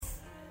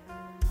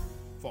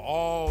for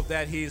all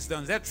that he's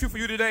done. Is that true for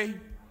you today?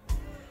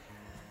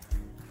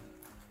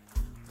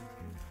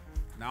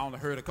 Now I only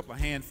heard a couple of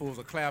handfuls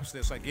of claps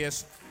there, so I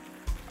guess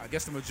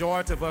the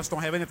majority of us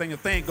don't have anything to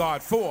thank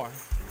God for.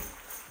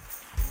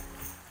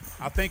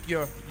 I think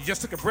you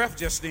just took a breath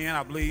just then,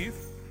 I believe.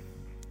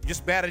 You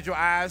just batted your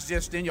eyes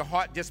just then. Your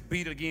heart just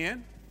beat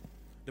again.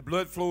 The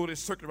blood flow is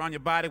circling around your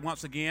body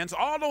once again. So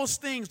all those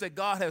things that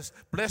God has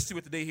blessed you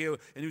with today here,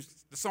 and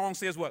the song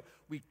says what?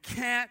 We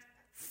can't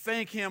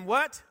thank him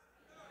what?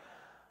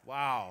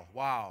 Wow.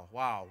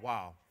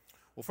 Well,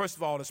 first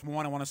of all, this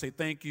morning I want to say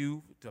thank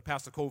you to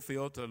Pastor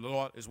Cofield, to the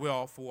Lord as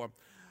well, for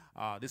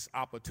this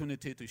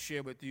opportunity to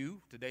share with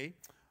you today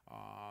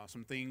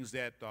some things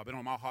that have been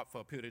on my heart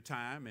for a period of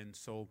time, and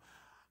so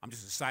I'm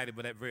just excited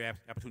for that very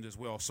opportunity as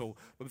well. So,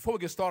 but before we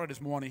get started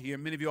this morning here,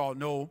 many of you all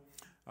know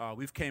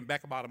we've came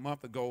back about a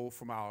month ago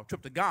from our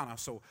trip to Ghana.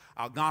 So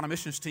our Ghana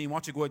missions team, why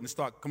don't you go ahead and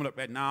start coming up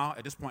right now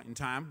at this point in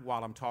time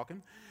while I'm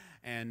talking.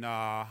 And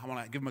I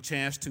want to give them a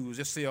chance to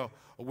just say a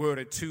word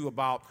or two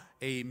about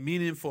a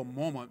meaningful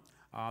moment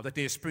that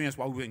they experienced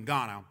while we were in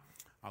Ghana.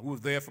 We were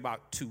there for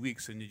about 2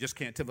 weeks, and you just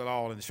can't tell it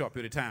all in a short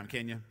period of time,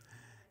 can you?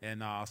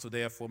 And so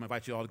therefore, I'm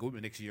invite you all to go with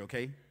me next year,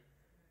 okay?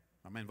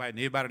 I'm inviting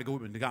everybody to go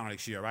with me to Ghana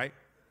next year, right?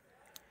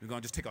 We're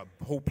going to just take a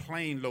whole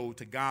plane load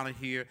to Ghana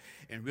here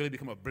and really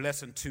become a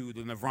blessing to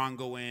the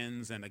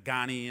Navrongoans and the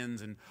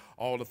Ghanaians and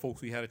all the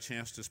folks we had a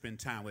chance to spend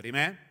time with.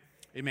 Amen?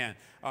 Amen.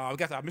 We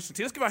got our mission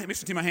team. Let's give our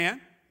mission team a hand.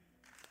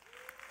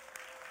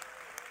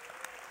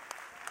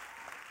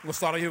 We'll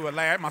start here with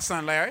Larry, my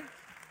son Larry.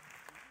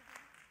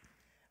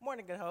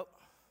 Morning, Good Hope.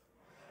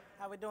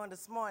 How we doing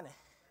this morning?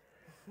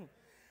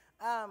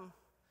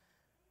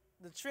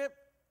 The trip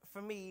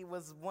for me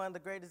was one of the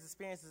greatest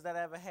experiences that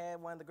I ever had,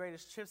 one of the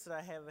greatest trips that I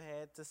ever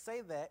had. To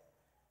say that,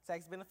 it's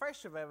actually been the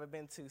first trip I've ever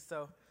been to,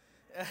 so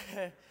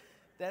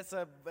that's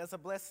a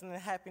blessing and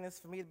happiness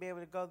for me to be able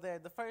to go there.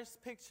 The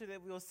first picture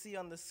that we'll see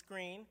on the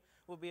screen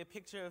will be a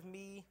picture of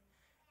me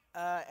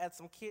at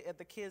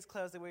the kids'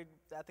 clubs I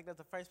think that's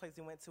the first place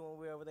we went to when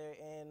we were over there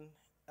in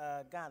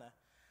Ghana.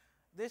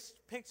 This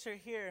picture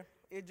here,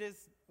 it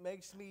just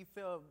makes me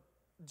feel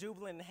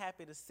jubilant and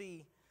happy to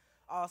see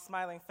all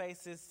smiling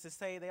faces, to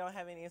say they don't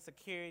have any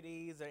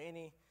insecurities or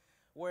any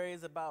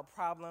worries about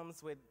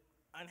problems with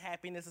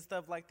unhappiness and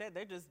stuff like that.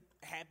 They're just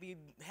happy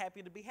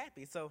to be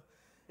happy. So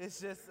it's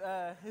just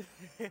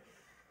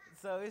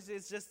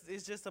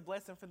it's just a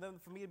blessing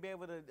for me to be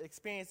able to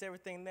experience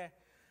everything there.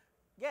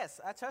 Yes,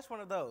 I touched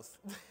one of those.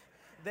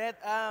 That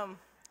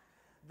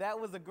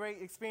was a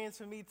great experience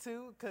for me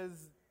too,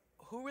 because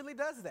who really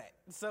does that?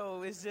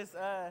 So it's just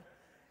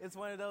it's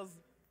one of those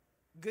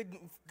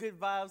good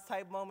vibes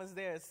type moments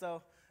there.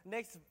 So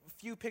next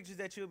few pictures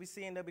that you'll be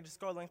seeing, they'll be just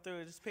scrolling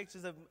through, just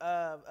pictures of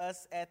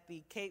us at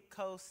the Cape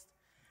Coast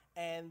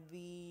and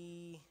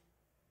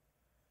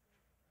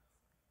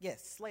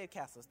Slade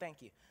Castles.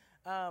 Thank you.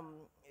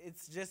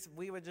 It's just,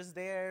 we were just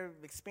there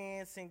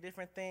experiencing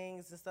different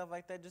things and stuff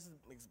like that, just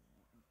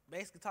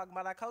basically talking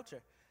about our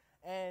culture.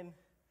 And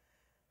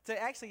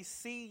to actually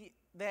see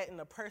that in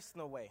a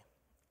personal way,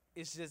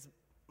 it's just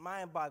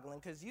mind-boggling,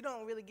 because you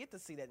don't really get to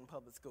see that in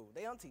public school.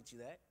 They don't teach you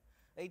that.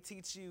 They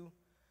teach you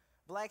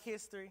Black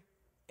history,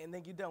 and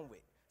then you're done with.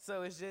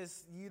 So it's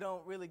just, you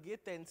don't really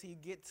get that until you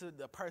get to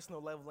the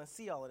personal level and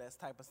see all of that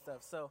type of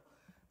stuff. So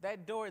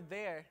that door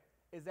there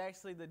is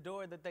actually the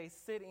door that they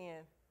sit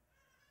in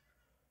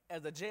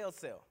as a jail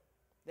cell.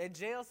 That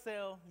jail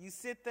cell, you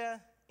sit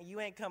there, and you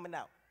ain't coming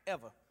out,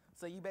 ever.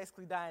 So you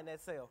basically die in that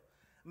cell.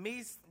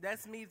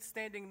 That's me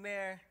standing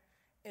there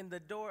in the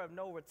door of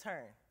no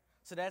return.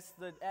 So that's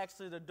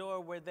actually the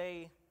door where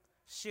they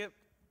shipped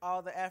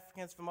all the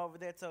Africans from over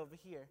there to over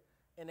here,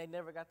 and they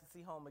never got to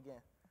see home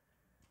again.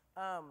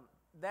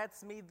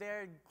 That's me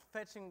there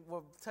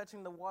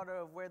touching the water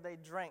of where they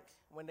drank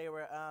when they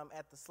were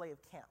at the slave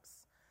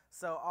camps.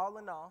 So all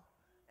in all,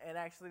 and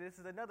actually this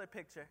is another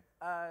picture.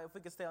 If we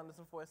could stay on this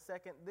one for a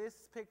second.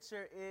 This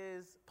picture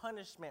is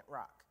Punishment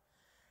Rock.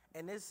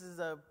 And this is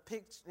a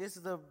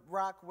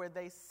rock where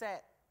they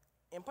sat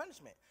in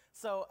punishment.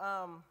 So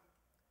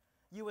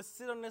you would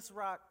sit on this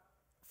rock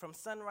from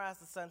sunrise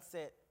to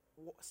sunset,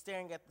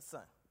 staring at the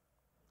sun.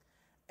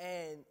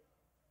 And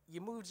you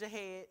moved your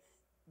head,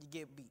 you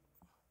get beat.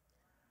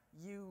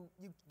 You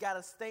got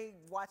to stay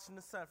watching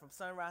the sun from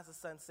sunrise to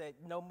sunset,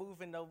 no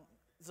moving,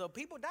 so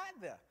people died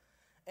there.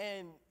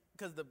 And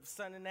because the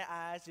sun in their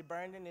eyes, you're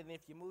burning, and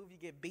if you move, you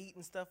get beat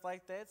and stuff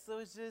like that. So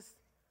it's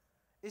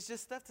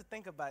just stuff to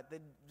think about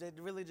that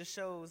really just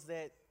shows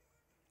that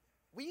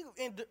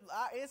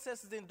our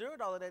ancestors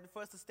endured all of that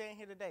for us to stand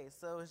here today.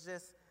 So it's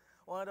just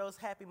one of those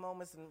happy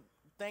moments, and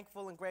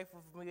thankful and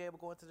grateful for being able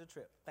to go into the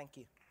trip. Thank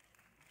you.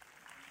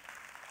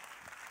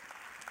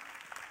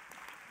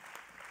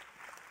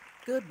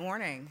 Good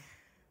morning.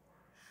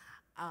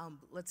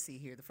 Let's see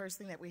here. The first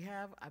thing that we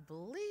have, I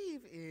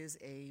believe, is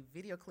a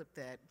video clip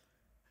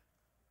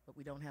but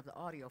we don't have the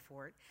audio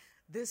for it.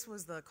 This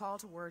was the call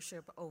to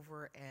worship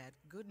over at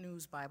Good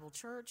News Bible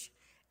Church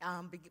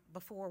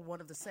before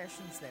one of the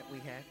sessions that we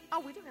had.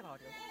 Oh, we do have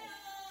audio.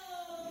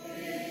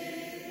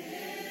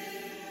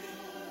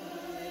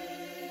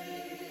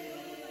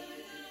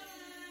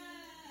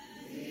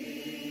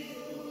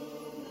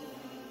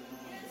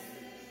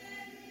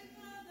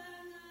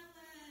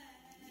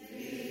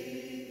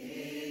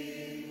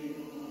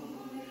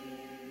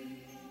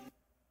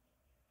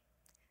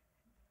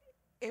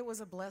 It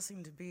was a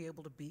blessing to be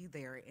able to be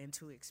there and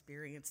to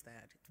experience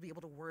that, to be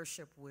able to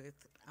worship with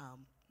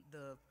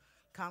the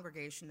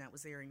congregation that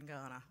was there in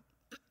Ghana.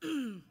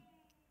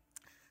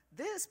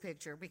 This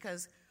picture,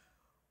 because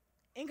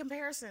in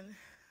comparison,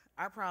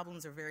 our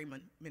problems are very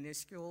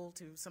minuscule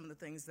to some of the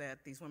things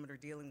that these women are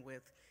dealing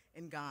with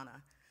in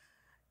Ghana.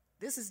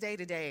 This is day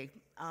to day.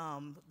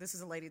 This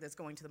is a lady that's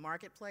going to the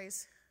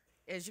marketplace.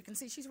 As you can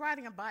see, she's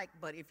riding a bike,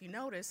 but if you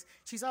notice,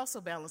 she's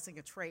also balancing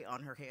a tray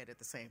on her head at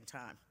the same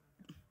time.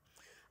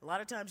 A lot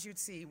of times you'd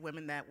see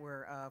women that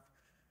were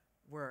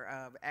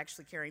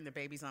actually carrying their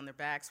babies on their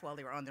backs while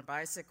they were on their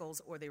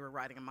bicycles, or they were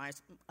riding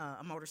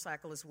a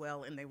motorcycle as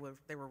well, and they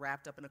were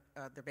wrapped up in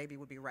their baby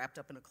would be wrapped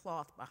up in a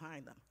cloth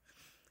behind them.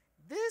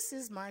 This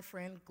is my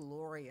friend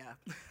Gloria.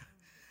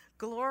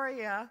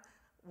 Gloria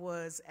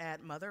was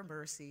at Mother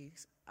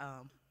Mercy's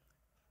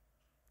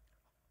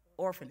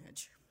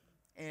orphanage,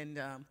 and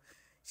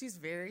she's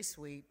very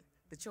sweet.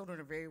 The children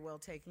are very well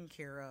taken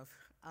care of.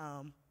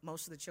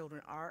 Most of the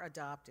children are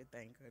adopted,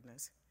 thank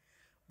goodness.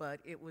 But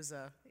it was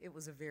a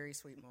very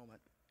sweet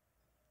moment.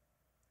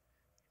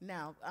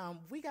 Now,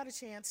 we got a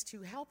chance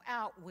to help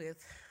out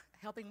with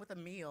helping with a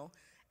meal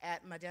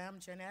at Madame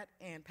Jeanette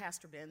and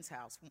Pastor Ben's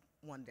house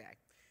one day.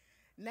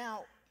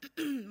 Now,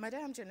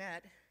 Madame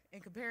Jeanette,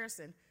 in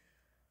comparison,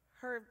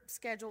 her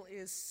schedule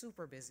is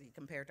super busy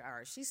compared to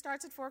ours. She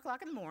starts at 4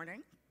 o'clock in the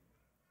morning.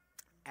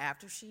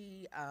 After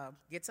she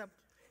gets up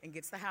and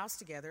gets the house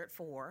together at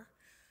 4,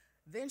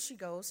 then she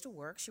goes to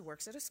work. She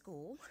works at a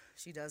school.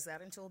 She does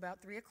that until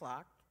about 3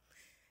 o'clock.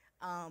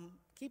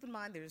 Keep in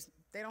mind,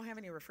 they don't have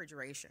any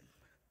refrigeration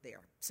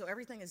there. So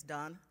everything is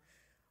done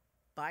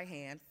by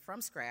hand,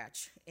 from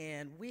scratch,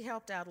 and we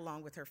helped out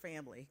along with her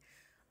family.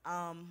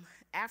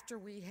 After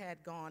we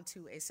had gone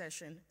to a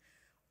session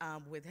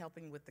with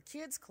helping with the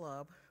kids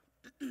club,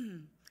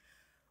 and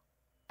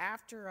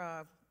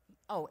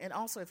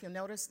also if you'll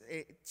notice,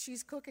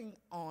 she's cooking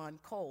on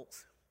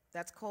coals.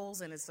 That's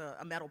coals, and it's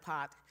a metal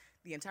pot.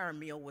 The entire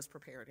meal was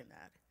prepared in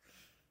that.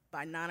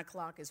 By 9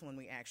 o'clock is when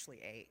we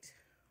actually ate.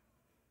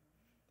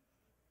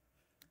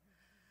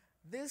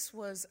 This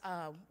was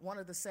one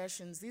of the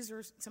sessions. These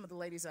are some of the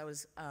ladies I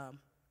was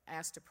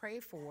asked to pray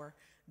for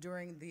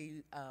during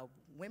the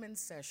women's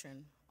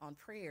session on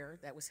prayer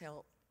that was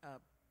held,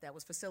 that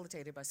was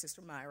facilitated by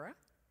Sister Myra.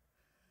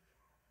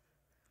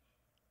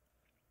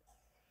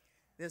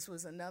 This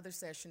was another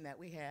session that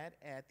we had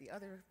at the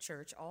other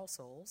church, All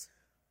Souls,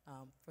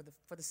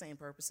 for the same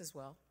purpose as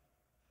well.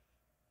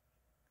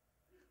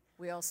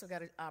 We also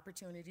got an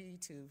opportunity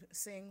to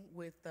sing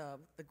with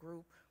the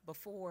group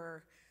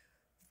before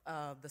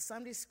the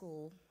Sunday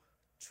school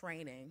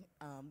training.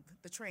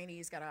 The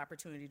trainees got an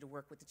opportunity to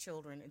work with the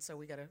children, and so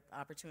we got an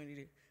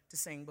opportunity to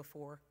sing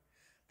before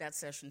that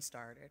session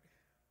started.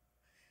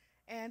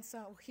 And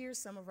so here's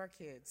some of our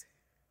kids.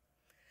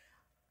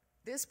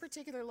 This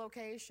particular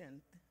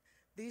location,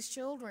 these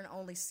children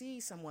only see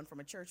someone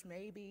from a church,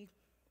 maybe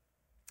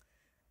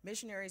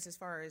missionaries, as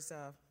far as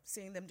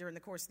seeing them during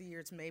the course of the year,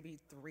 it's maybe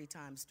 3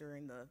 times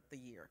during the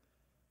year.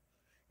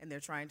 And they're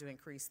trying to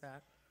increase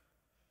that.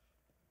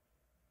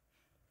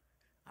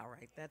 All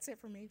right, that's it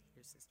for me.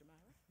 Here's Sister Myra.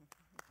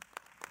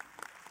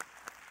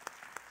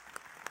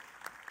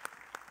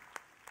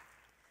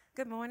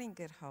 Good morning,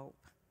 Good Hope.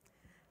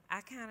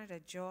 I count it a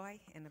joy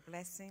and a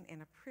blessing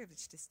and a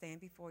privilege to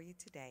stand before you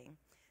today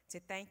to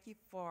thank you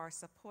for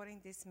supporting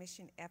this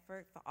mission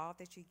effort, for all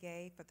that you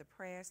gave, for the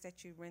prayers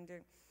that you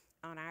rendered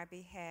on our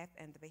behalf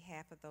and the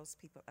behalf of those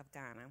people of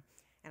Ghana.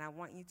 And I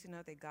want you to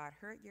know that God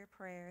heard your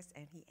prayers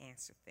and He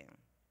answered them.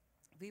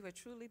 We were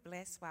truly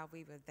blessed while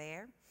we were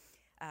there.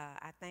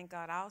 I thank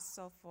God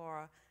also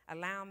for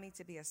allowing me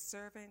to be a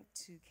servant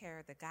to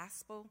carry the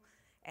gospel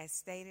as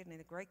stated in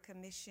the Great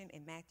Commission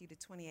in Matthew the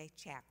 28th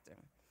chapter.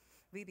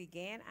 We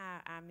began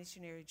our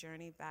missionary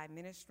journey by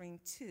ministering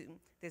to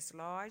this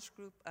large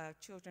group of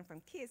children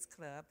from Kids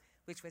Club,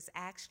 which was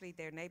actually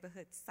their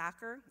neighborhood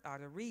soccer, or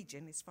the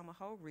region, it's from a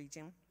whole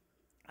region,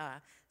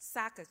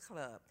 soccer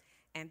club.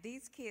 And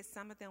these kids,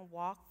 some of them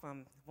walk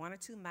from 1 or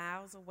 2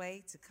 miles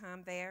away to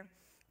come there.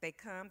 They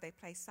come, they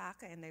play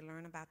soccer, and they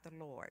learn about the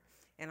Lord.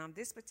 And on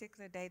this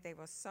particular day, they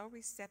were so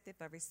receptive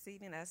of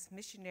receiving us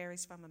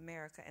missionaries from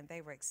America, and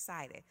they were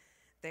excited.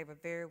 They were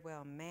very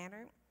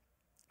well-mannered,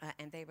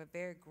 and they were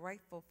very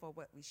grateful for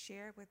what we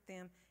shared with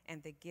them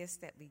and the gifts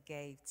that we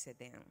gave to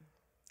them.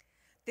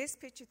 This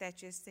picture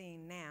that you're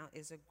seeing now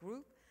is a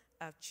group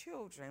of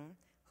children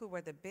who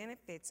were the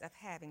benefits of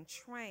having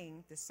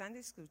trained the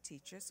Sunday school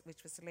teachers,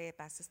 which was led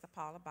by Sister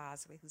Paula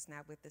Bosley, who's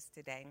not with us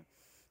today,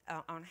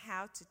 on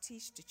how to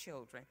teach the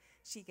children.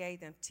 She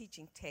gave them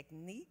teaching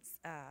techniques,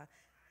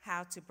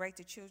 how to break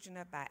the children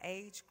up by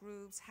age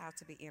groups, how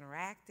to be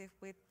interactive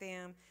with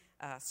them,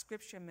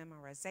 scripture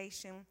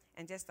memorization,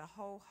 and just a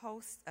whole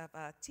host of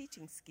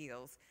teaching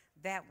skills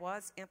that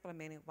was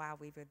implemented while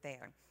we were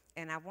there.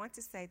 And I want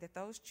to say that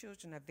those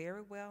children are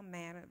very well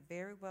mannered,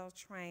 very well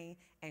trained,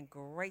 and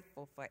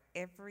grateful for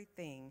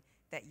everything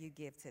that you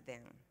give to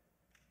them.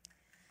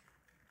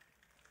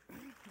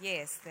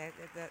 Yes, that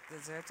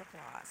deserves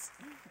applause.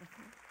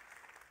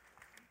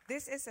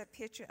 This is a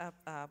picture of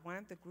one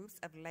of the groups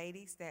of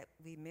ladies that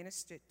we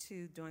ministered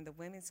to during the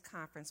women's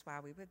conference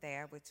while we were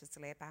there, which was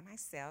led by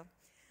myself,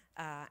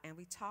 and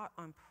we taught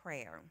on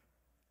prayer.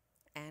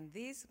 And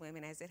these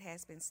women, as it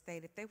has been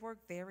stated, they work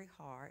very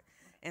hard.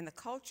 And the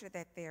culture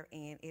that they're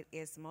in, it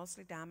is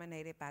mostly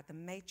dominated by the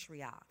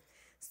matriarch.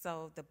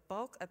 So the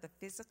bulk of the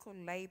physical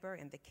labor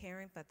and the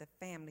caring for the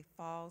family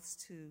falls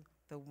to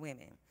the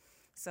women.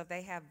 So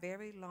they have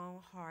very long,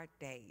 hard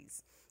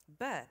days.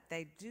 But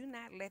they do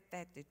not let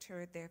that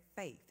deter their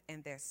faith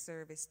and their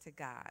service to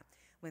God.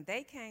 When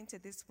they came to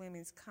this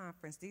women's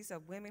conference, these are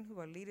women who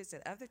are leaders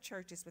at other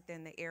churches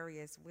within the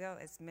area, as well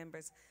as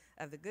members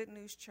of the Good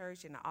News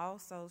Church and the All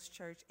Souls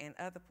Church and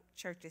other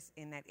churches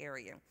in that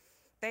area.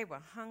 They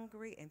were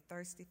hungry and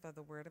thirsty for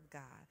the Word of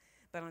God.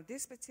 But on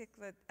this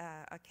particular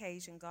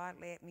occasion, God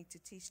led me to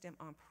teach them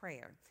on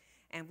prayer.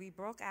 And we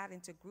broke out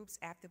into groups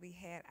after we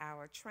had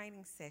our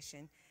training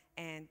session,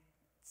 and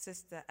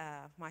Sister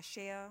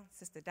Marshall,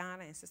 Sister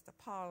Donna, and Sister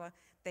Paula,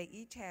 they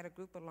each had a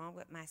group along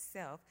with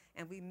myself,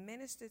 and we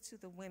ministered to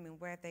the women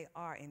where they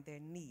are in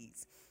their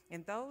needs.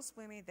 And those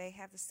women, they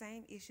have the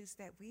same issues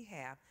that we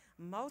have,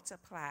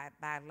 multiplied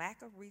by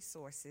lack of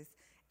resources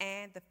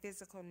and the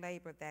physical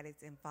labor that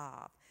is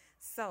involved.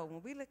 So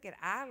when we look at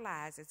our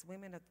lives as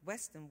women of the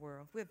Western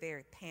world, we're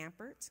very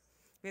pampered,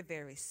 we're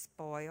very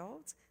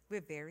spoiled,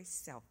 we're very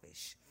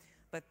selfish.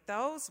 But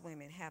those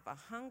women have a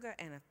hunger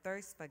and a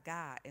thirst for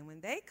God. And when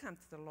they come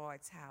to the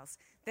Lord's house,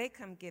 they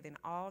come giving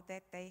all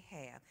that they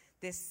have,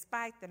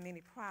 despite the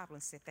many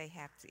problems that they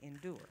have to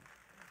endure.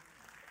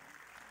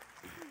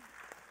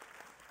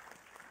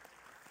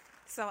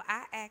 So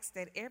I ask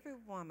that every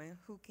woman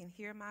who can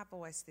hear my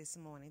voice this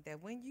morning,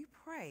 that when you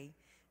pray,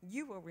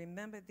 you will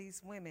remember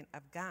these women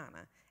of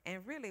Ghana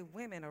and really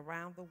women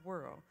around the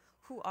world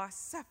who are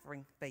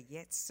suffering but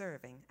yet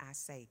serving our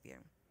Savior.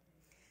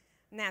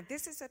 Now,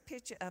 this is a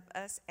picture of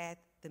us at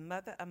the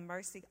Mother of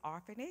Mercy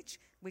Orphanage,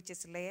 which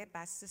is led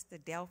by Sister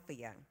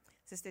Delphia.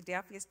 Sister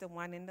Delphia is the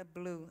one in the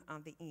blue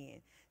on the end.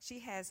 She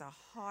has a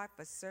heart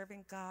for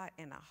serving God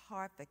and a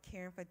heart for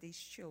caring for these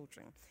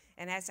children.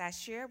 And as I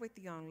shared with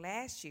you on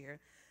last year,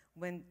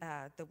 when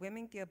the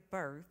women give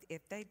birth,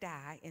 if they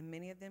die, and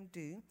many of them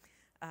do,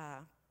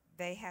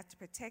 they have to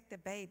protect the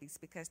babies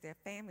because their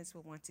families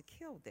will want to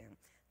kill them.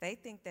 They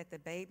think that the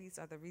babies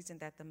are the reason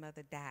that the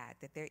mother died,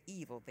 that they're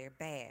evil, they're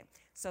bad.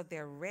 So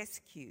they're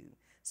rescued.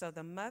 So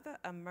the Mother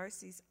of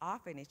Mercy's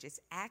Orphanage is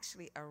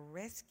actually a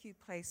rescue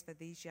place for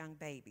these young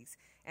babies.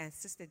 And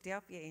Sister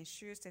Delphia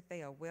ensures that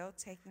they are well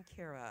taken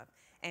care of.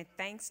 And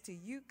thanks to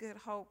you, Good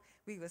Hope,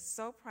 we were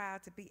so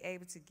proud to be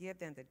able to give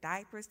them the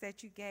diapers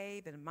that you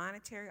gave, and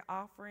monetary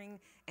offering,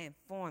 and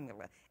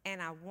formula.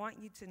 And I want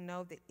you to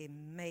know that it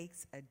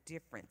makes a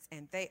difference.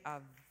 And they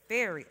are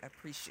very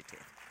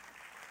appreciative.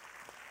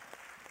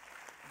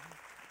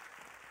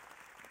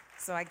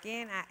 So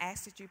again, I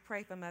ask that you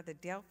pray for Mother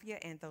Delphia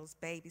and those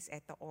babies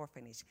at the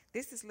orphanage.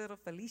 This is little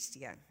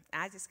Felicia.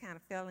 I just kind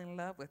of fell in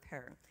love with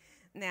her.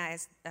 Now,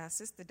 as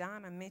Sister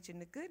Donna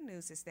mentioned, the good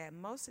news is that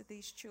most of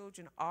these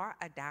children are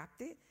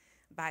adopted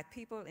by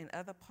people in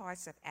other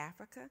parts of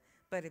Africa.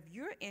 But if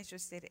you're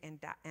interested in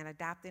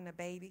adopting a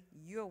baby,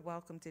 you're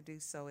welcome to do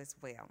so as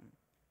well.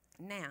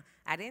 Now,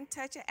 I didn't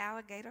touch an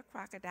alligator or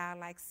crocodile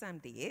like some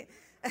did.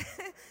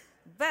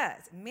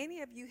 But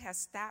many of you have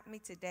stopped me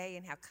today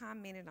and have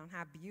commented on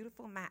how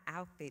beautiful my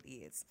outfit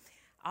is.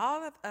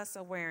 All of us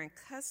are wearing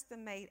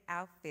custom-made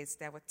outfits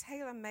that were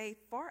tailor-made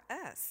for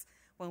us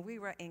when we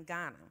were in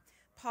Ghana.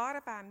 Part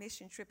of our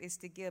mission trip is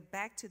to give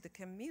back to the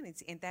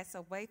community, and that's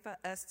a way for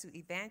us to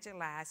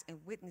evangelize and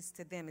witness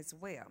to them as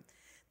well.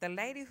 The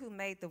lady who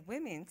made the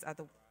women's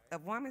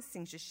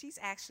seamstress, she's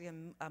actually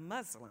a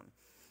Muslim.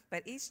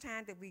 But each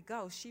time that we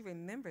go, she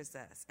remembers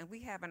us, and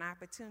we have an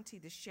opportunity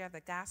to share the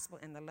gospel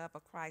and the love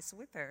of Christ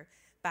with her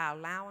by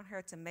allowing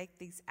her to make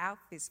these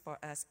outfits for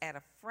us at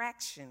a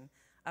fraction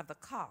of the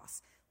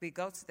cost. We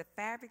go to the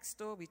fabric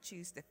store, we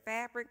choose the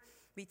fabric,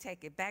 we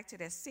take it back to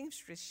their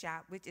seamstress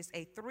shop, which is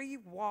a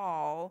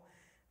 3-wall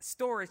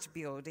storage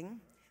building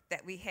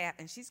that we have,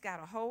 and she's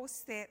got a whole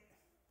set.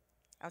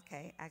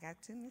 Okay, I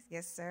got 2 minutes.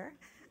 Yes, sir.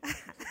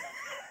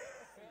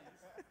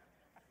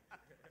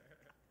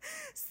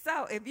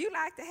 So if you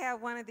like to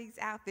have one of these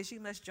outfits, you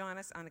must join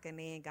us on the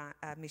Ghanaian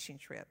mission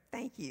trip.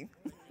 Thank you.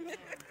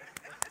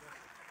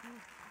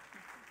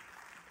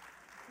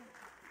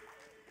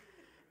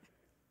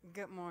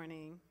 Good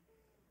morning.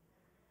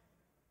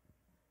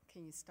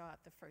 Can you start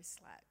the first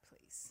slide,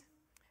 please?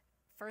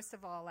 First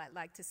of all, I'd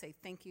like to say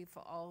thank you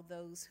for all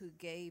those who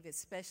gave,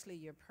 especially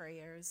your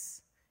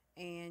prayers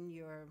and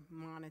your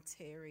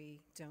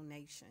monetary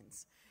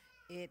donations.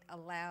 It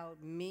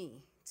allowed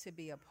me to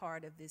be a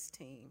part of this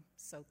team,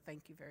 so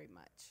thank you very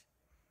much.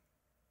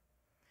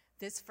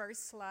 This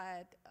first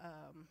slide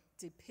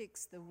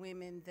depicts the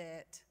women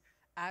that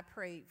I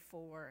prayed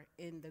for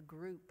in the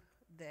group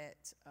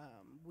that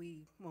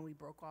when we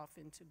broke off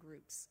into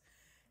groups.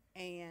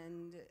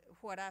 And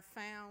what I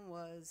found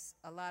was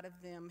a lot of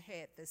them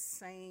had the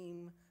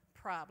same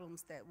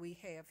problems that we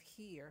have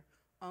here,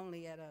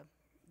 only at a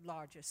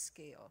larger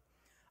scale.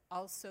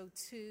 also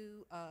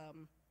too,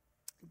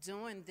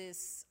 during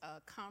this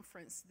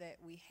conference that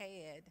we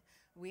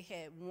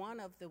had one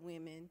of the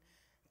women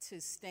to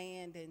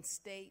stand and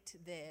state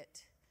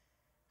that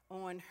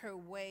on her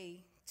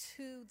way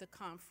to the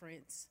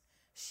conference,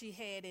 she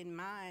had in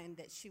mind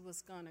that she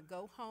was going to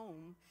go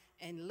home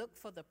and look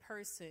for the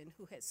person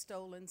who had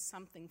stolen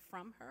something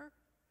from her.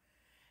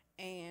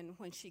 And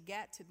when she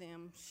got to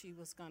them, she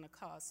was going to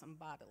cause some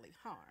bodily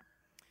harm.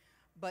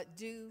 But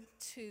due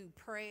to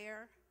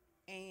prayer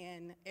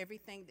and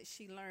everything that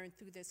she learned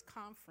through this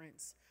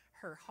conference,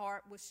 her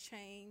heart was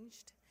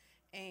changed,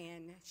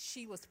 and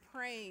she was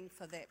praying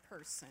for that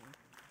person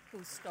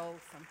who stole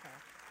from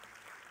her.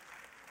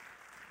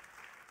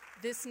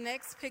 This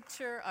next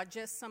picture are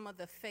just some of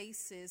the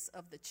faces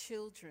of the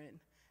children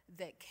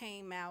that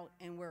came out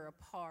and were a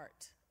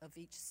part of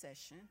each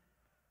session.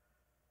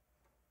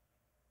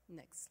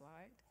 Next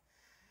slide.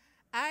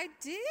 I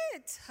did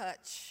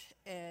touch,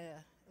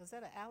 was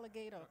that an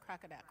alligator or a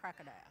crocodile?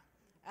 Crocodile.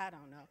 I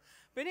don't know.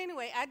 But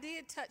anyway, I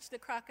did touch the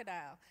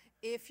crocodile.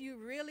 If you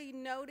really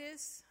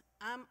notice,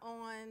 I'm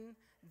on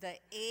the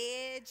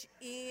edge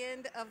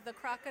end of the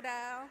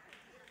crocodile.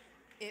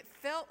 It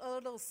felt a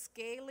little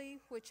scaly,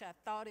 which I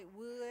thought it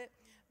would,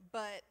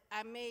 but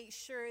I made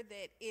sure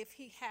that if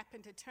he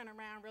happened to turn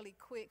around really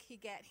quick, he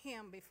got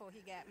him before he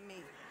got me.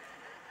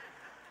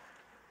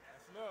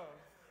 That's love.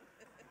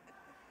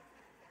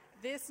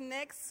 This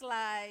next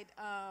slide,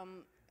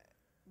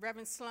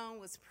 Reverend Sloan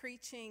was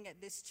preaching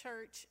at this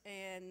church,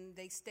 and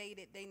they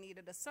stated they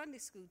needed a Sunday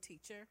school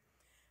teacher.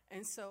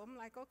 And so I'm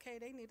like, okay,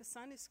 they need a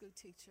Sunday school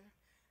teacher.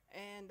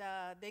 And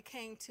they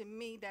came to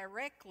me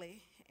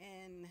directly,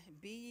 and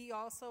be ye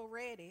also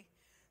ready.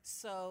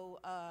 So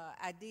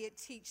I did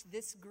teach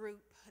this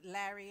group,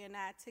 Larry and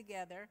I,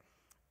 together,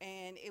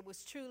 and it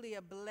was truly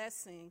a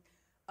blessing.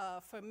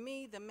 For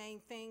me, the main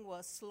thing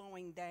was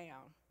slowing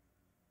down,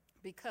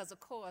 because, of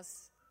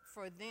course,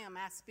 for them,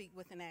 I speak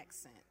with an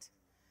accent,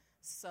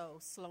 so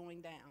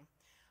slowing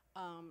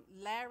down.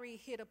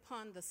 Larry hit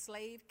upon the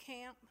slave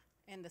camp,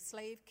 and the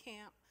slave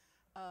camp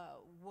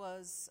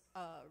was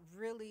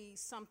really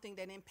something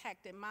that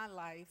impacted my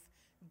life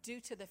due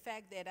to the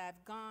fact that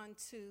I've gone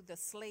to the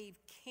slave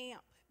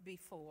camp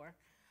before,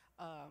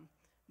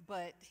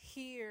 but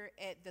here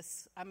at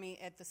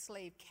the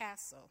slave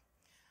castle,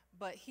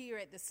 but here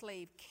at the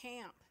slave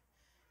camp,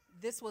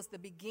 this was the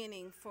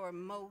beginning for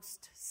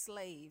most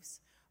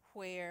slaves,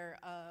 where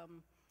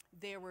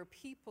there were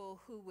people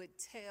who would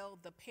tell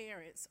the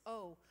parents,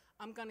 oh,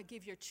 I'm going to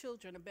give your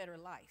children a better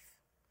life.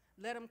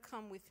 Let them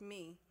come with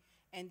me,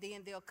 and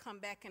then they'll come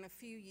back in a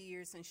few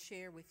years and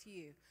share with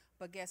you.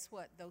 But guess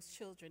what? Those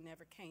children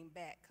never came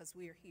back, because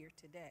we're here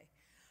today.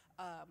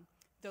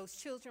 Those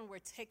children were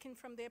taken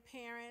from their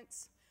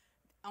parents.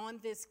 On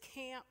this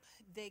camp,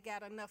 they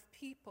got enough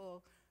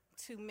people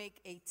to make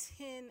a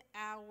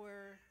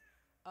 10-hour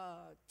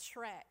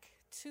track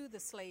to the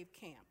slave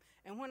camp.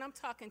 And when I'm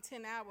talking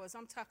 10 hours,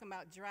 I'm talking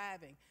about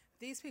driving.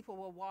 These people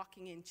were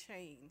walking in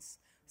chains.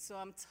 So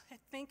I'm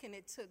thinking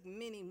it took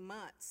many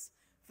months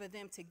for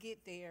them to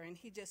get there. And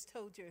he just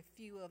told you a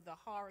few of the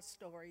horror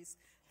stories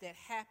that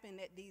happened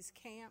at these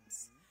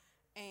camps.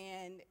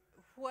 And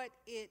what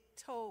it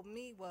told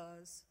me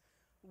was,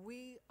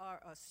 we are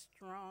a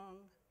strong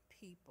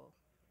people.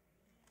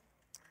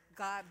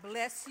 God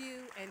bless you,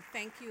 and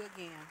thank you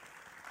again.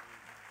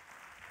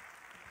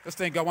 Let's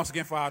thank God once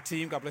again for our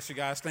team. God bless you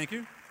guys. Thank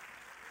you.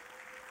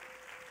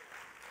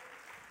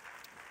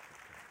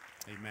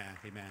 Amen.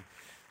 Amen.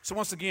 So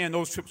once again,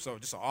 those trips are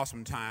just an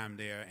awesome time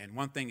there. And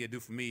one thing they do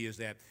for me is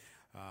that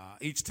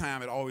each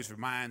time it always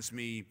reminds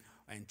me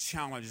and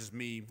challenges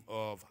me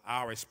of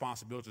our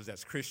responsibilities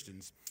as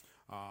Christians.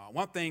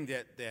 One thing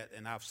that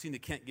and I've seen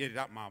it can't get it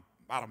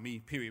out of me,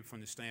 period,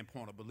 from the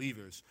standpoint of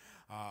believers,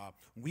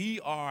 we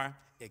are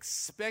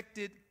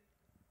expected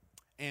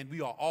and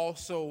we are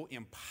also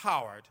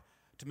empowered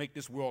to make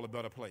this world a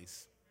better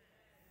place.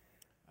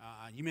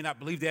 You may not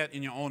believe that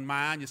in your own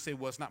mind. You say,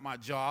 well, it's not my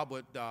job,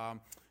 but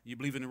you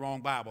believe in the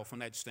wrong Bible from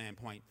that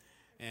standpoint.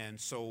 And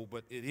so,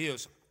 but it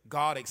is.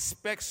 God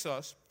expects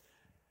us,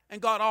 and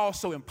God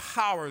also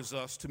empowers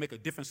us to make a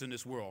difference in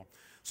this world.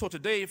 So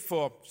today,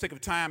 for sake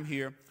of time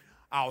here,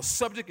 our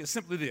subject is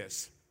simply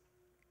this.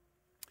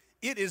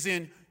 It is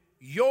in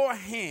your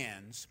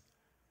hands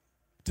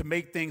to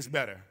make things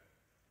better.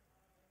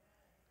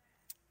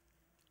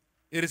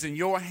 It is in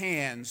your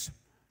hands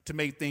to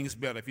make things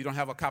better. If you don't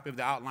have a copy of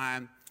the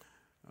outline,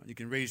 you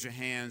can raise your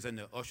hands and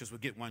the ushers will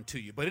get one to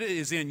you. But it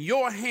is in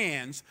your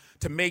hands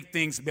to make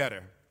things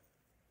better.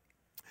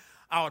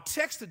 Our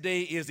text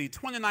today is the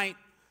 29th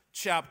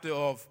chapter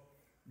of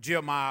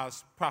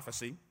Jeremiah's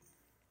prophecy.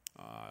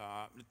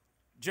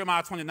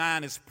 Jeremiah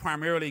 29 is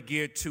primarily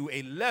geared to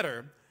a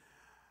letter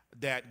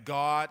that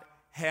God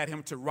had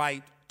him to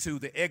write to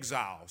the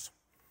exiles.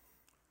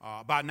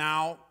 By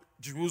now,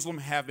 Jerusalem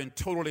had been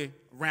totally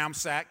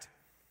ransacked.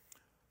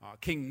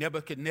 King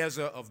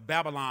Nebuchadnezzar of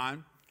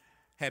Babylon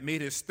had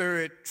made his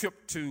third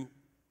trip to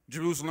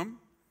Jerusalem,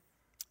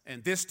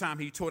 and this time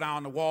he tore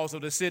down the walls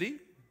of the city,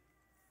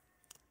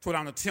 tore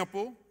down the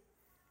temple,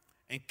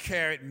 and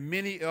carried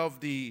many of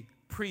the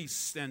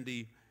priests and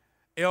the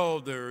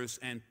elders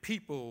and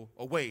people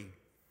away.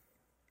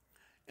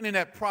 And in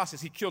that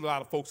process, he killed a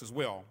lot of folks as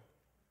well.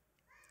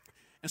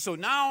 And so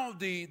now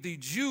the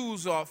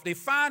Jews, they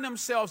find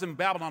themselves in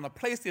Babylon, a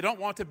place they don't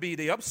want to be.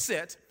 They're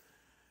upset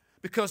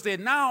because they've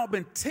now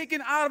been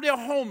taken out of their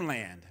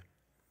homeland.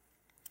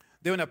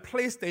 They're in a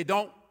place they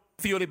don't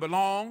feel they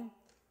belong.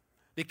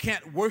 They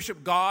can't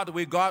worship God the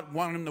way God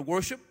wanted them to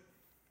worship,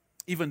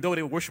 even though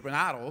they were worshiping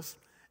idols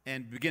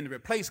and begin to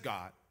replace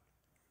God.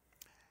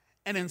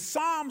 And in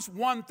Psalms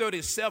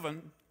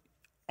 137,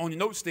 on your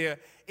notes there,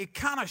 it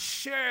kind of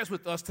shares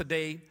with us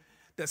today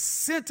the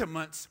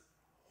sentiments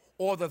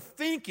or the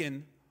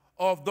thinking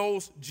of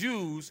those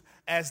Jews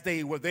as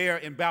they were there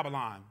in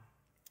Babylon.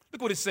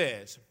 Look what it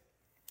says.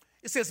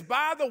 It says,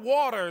 by the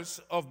waters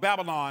of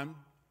Babylon,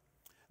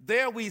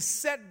 there we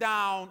sat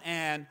down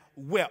and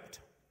wept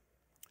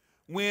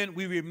when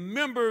we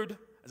remembered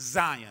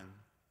Zion.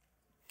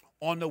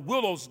 On the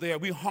willows there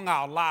we hung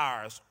our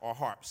lyres or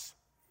harps.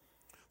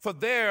 For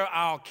there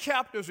our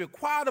captors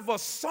required of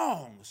us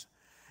songs,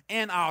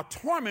 and our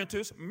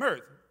tormentors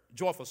mirth,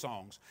 joyful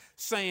songs,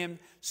 saying,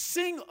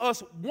 sing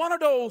us one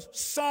of those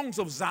songs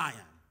of Zion.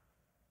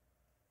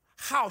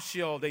 How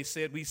shall, they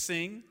said, we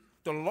sing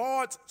the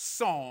Lord's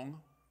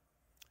song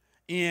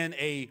in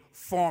a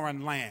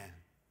foreign land?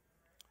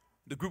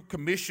 The group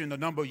commissioned a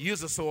number of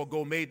years or so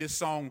ago made this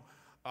song,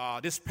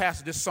 this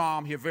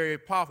psalm here very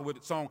powerful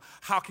with the song,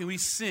 how can we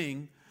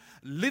sing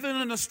living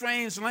in a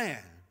strange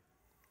land?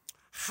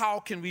 How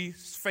can we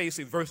face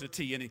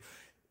adversity? And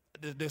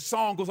the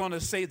song goes on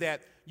to say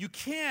that you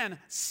can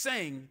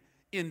sing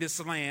in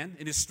this land,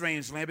 in this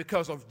strange land,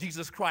 because of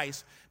Jesus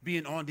Christ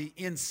being on the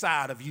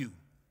inside of you.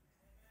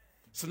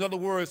 So in other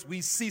words,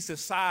 we see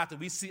society,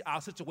 we see our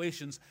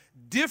situations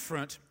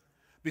different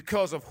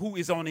because of who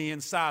is on the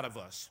inside of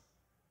us.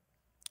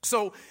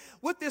 So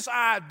with this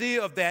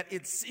idea of that,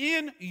 it's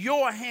in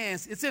your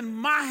hands, it's in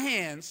my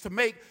hands to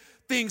make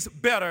things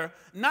better,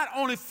 not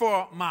only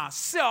for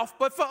myself,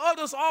 but for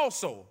others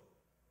also.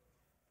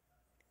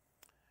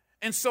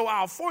 And so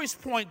our first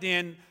point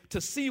then,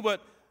 to see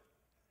what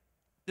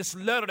this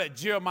letter that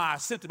Jeremiah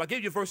sent him, I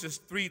gave you verses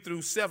 3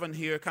 through 7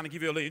 here, kind of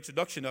give you a little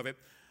introduction of it,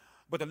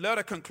 but the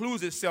letter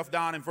concludes itself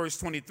down in verse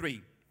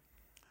 23.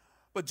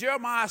 But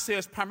Jeremiah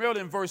says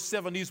primarily in verse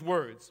 7 these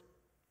words,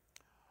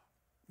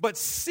 but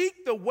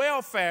seek the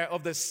welfare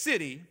of the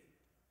city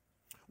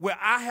where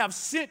I have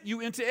sent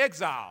you into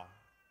exile,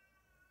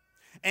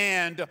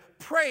 and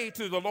pray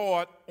to the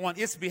Lord on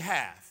its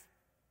behalf.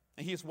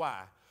 And here's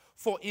why.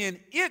 For in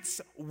its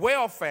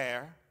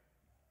welfare,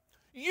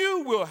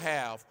 you will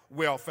have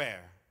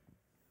welfare.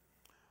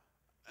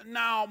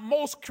 Now,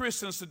 most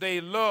Christians today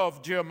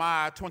love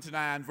Jeremiah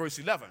 29, verse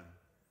 11.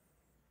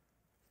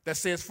 That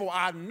says, for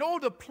I know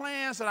the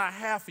plans that I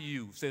have for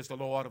you, says the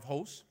Lord of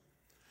hosts.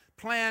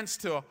 Plans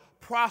to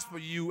prosper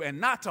you and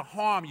not to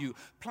harm you.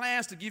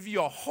 Plans to give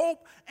you a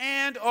hope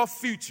and a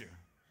future.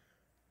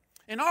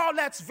 And all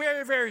that's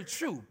very, very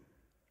true.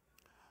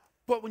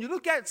 But when you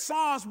look at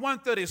Psalms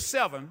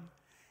 137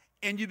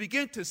 and you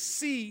begin to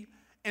see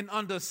and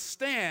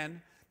understand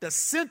the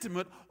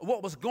sentiment of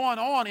what was going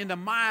on in the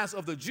minds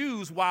of the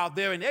Jews while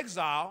they're in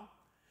exile,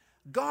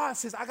 God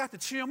says, I got to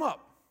cheer them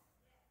up.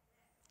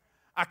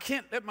 I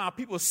can't let my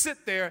people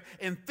sit there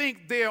and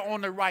think they're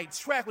on the right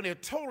track when they're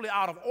totally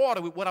out of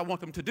order with what I want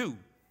them to do.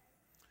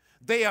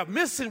 They are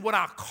missing what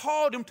I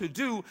called them to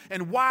do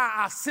and why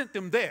I sent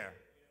them there.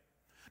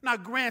 Now,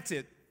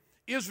 granted,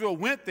 Israel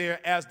went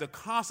there as the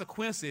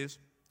consequences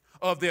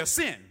of their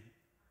sin.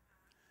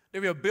 They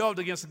rebelled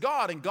against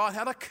God, and God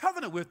had a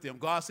covenant with them.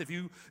 God said, if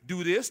you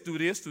do this, do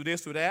this, do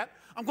this, do that,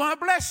 I'm going to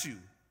bless you.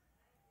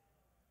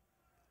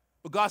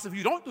 But God said, if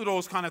you don't do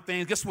those kind of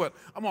things, guess what?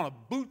 I'm going to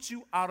boot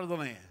you out of the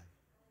land.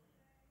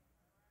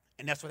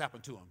 And that's what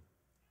happened to them.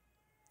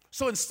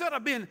 So instead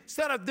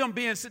of them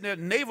being sitting there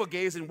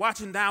navel-gazing,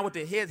 watching down with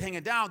their heads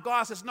hanging down,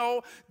 God says,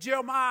 no,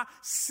 Jeremiah,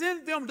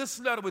 send them this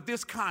letter with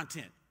this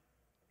content.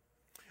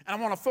 And I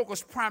want to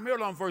focus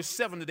primarily on verse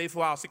 7 today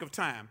for our sake of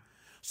time.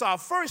 So our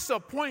first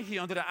point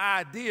here under the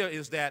idea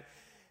is that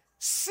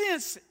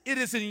since it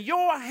is in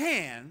your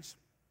hands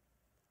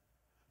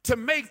to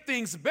make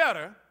things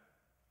better,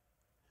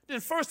 then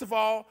first of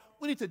all,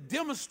 we need to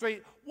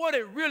demonstrate what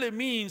it really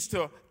means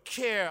to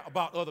care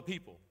about other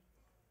people.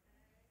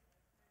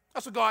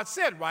 That's what God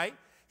said, right?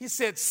 He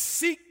said,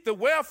 seek the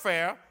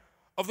welfare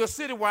of the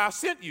city where I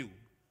sent you.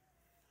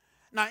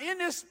 Now, in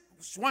this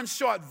one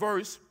short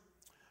verse,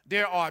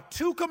 there are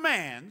two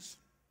commands.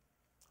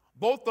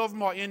 Both of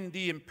them are in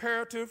the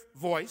imperative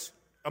voice,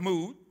 a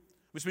mood,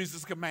 which means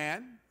it's a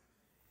command.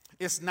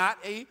 It's not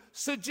a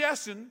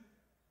suggestion,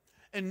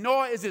 and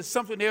nor is it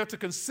something there to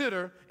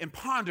consider and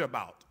ponder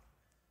about.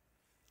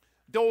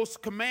 Those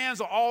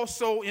commands are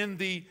also in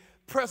the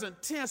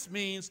present tense,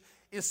 means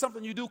it's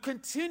something you do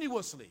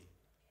continuously,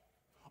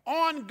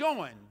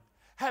 ongoing,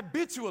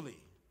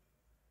 habitually,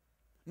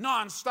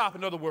 nonstop,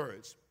 in other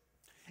words.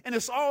 And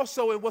it's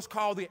also in what's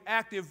called the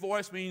active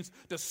voice, means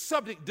the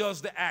subject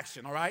does the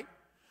action, all right?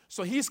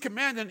 So he's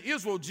commanding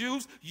Israel,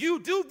 Jews, you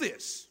do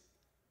this.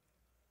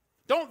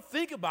 Don't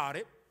think about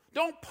it.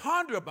 Don't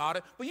ponder about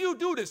it, but you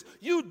do this.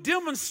 You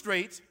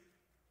demonstrate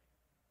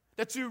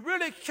that you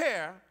really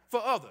care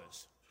for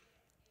others.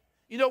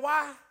 You know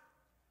why?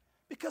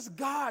 Because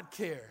God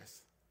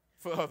cares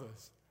for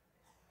others.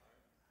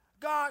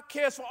 God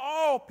cares for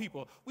all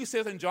people. We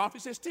say in John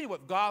 3:16,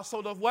 what God so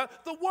loved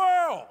what? The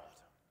world.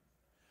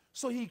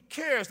 So he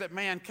cares that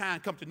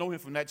mankind come to know him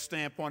from that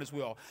standpoint as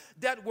well.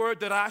 That word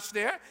darash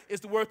there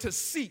is the word to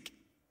seek,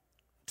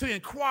 to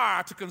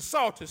inquire, to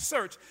consult, to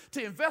search,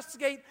 to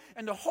investigate,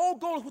 and the whole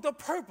goal is with a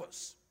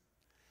purpose.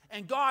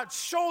 And God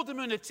showed them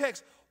in the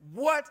text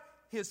what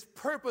his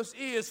purpose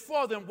is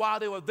for them while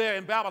they were there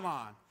in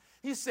Babylon.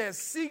 He says,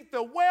 seek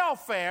the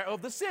welfare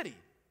of the city.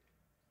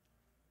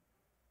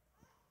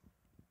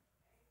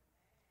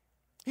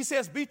 He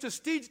says, be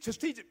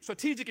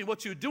strategic in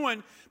what you're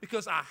doing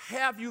because I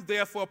have you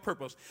there for a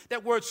purpose.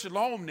 That word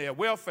shalom there,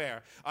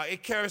 welfare,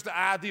 it carries the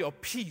idea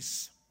of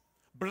peace,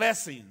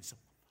 blessings,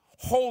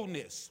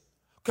 wholeness,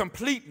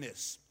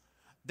 completeness,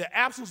 the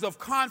absence of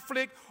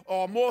conflict,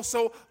 or more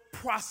so,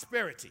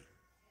 prosperity.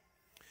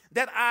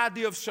 That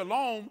idea of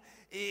shalom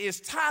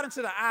is tied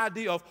into the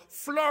idea of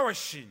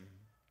flourishing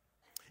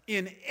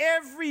in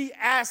every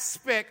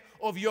aspect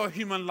of your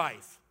human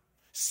life,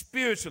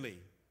 spiritually,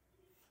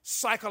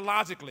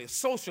 psychologically,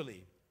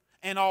 socially,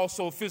 and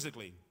also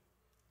physically.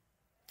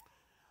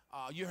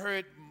 You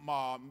heard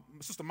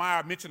Sister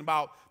Meyer mention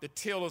about the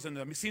tailors and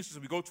the seamstresses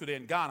we go to there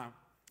in Ghana,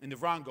 in the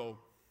Vrango.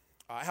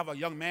 I have a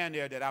young man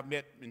there that I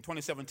met in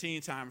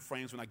 2017 time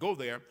frames when I go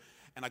there,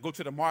 and I go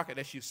to the market,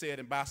 as she said,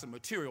 and buy some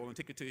material and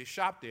take it to his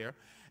shop there.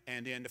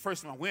 And then the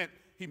first time I went,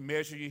 he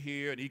measure you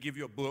here, and he give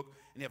you a book,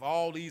 and they have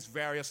all these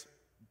various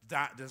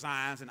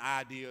designs and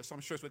ideas, some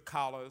shirts with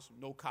collars,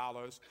 no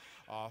collars,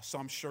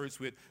 some shirts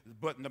with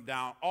button them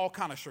down, all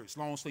kind of shirts,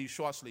 long sleeve,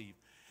 short sleeve.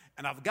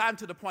 And I've gotten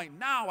to the point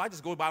now I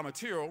just go buy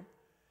material,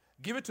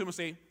 give it to him and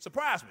say,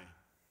 surprise me.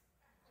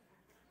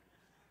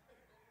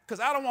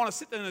 Because I don't want to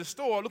sit there in the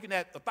store looking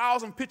at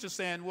 1,000 pictures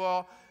saying,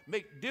 well,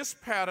 make this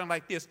pattern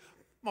like this.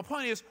 My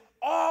point is,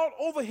 all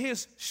over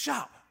his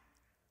shop,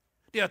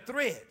 there are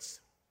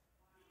threads,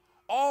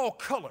 all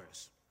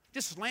colors,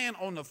 just laying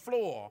on the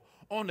floor,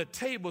 on the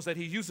tables that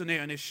he's using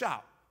there in his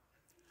shop.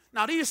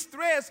 Now, these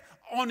threads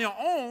on their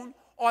own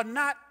are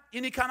not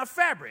any kind of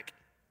fabric.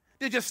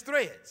 They're just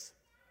threads.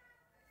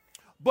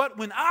 But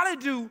when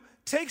Alidu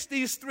takes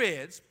these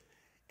threads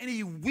and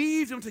he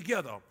weaves them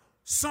together,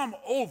 some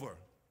over,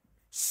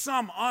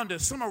 some under,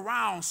 some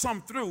around,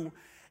 some through,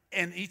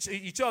 and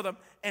each other,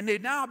 and they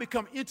now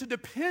become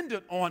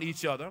interdependent on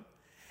each other,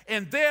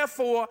 and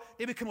therefore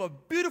they become a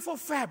beautiful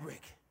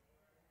fabric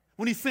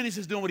when he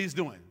finishes doing what he's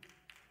doing.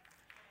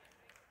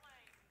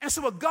 And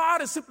so what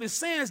God is simply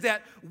saying is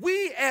that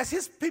we as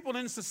his people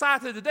in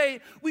society today,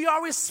 we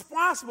are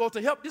responsible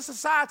to help this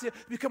society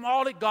become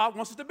all that God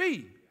wants it to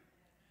be.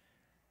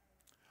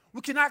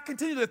 We cannot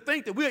continue to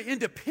think that we're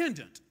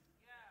independent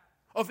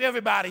of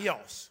everybody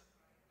else.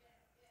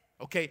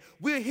 Okay,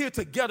 we're here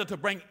together to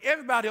bring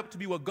everybody up to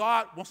be what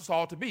God wants us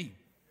all to be.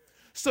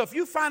 So if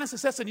you find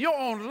success in your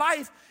own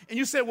life and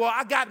you say, well,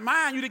 I got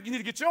mine, you need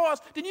to get yours,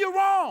 then you're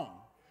wrong.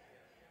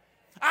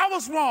 I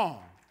was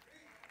wrong.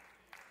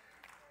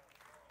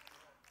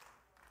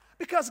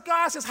 Because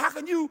God says, how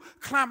can you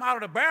climb out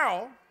of the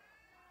barrel,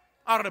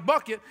 out of the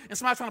bucket, and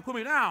somebody's trying to put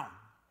me down?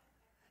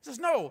 He says,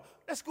 no,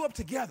 let's go up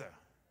together.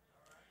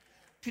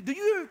 Do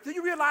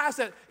you realize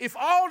that if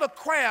all the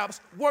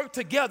crabs work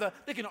together,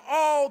 they can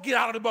all get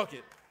out of the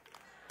bucket?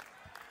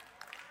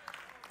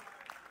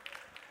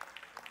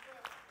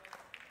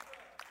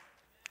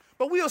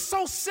 But we are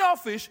so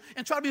selfish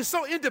and try to be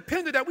so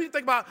independent that we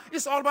think about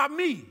it's all about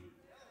me.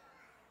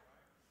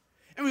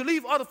 And we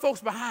leave other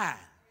folks behind.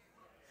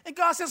 And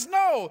God says,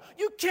 no,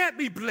 you can't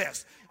be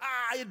blessed.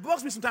 It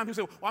bugs me sometimes.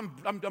 People say, well,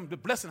 I'm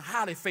blessed and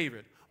highly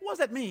favored. What does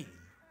that mean?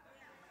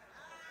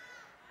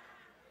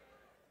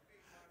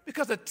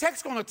 Because the text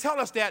is going to tell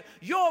us that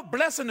your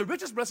blessing, the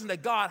richest blessing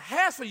that God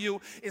has for you,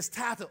 is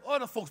tied to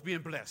other folks being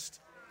blessed.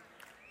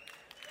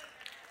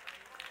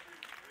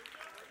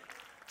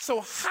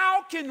 So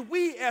how can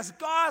we as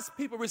God's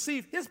people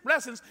receive his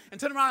blessings and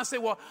turn around and say,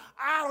 well,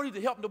 I don't need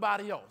to help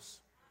nobody else?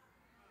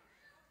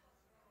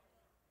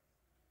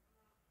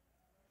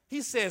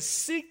 He says,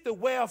 seek the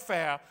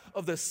welfare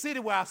of the city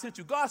where I sent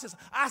you. God says,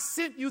 I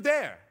sent you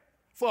there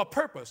for a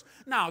purpose.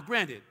 Now,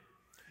 granted,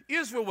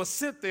 Israel was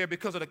sent there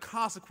because of the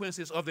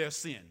consequences of their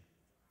sin.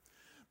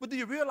 But do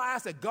you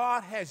realize that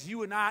God has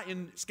you and I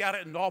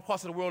scattered in all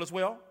parts of the world as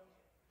well?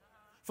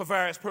 For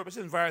various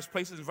purposes, in various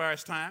places, in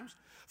various times.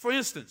 For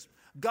instance,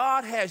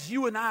 God has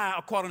you and I,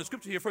 according to the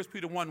scripture here, 1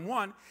 Peter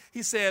 1:1,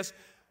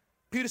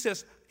 Peter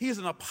says, he is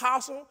an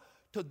apostle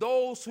to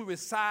those who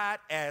reside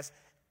as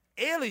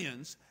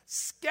aliens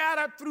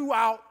scattered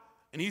throughout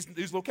in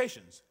these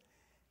locations.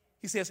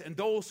 He says, and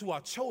those who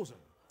are chosen.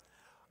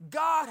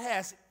 God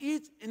has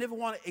each and every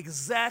one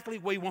exactly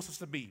where he wants us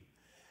to be.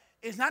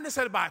 It's not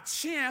necessarily by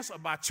chance or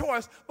by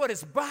choice, but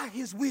it's by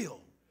his will.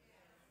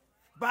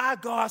 by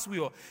God's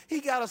will. He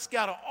got us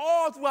scattered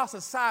all throughout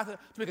society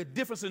to make a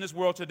difference in this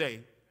world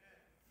today.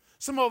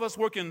 Some of us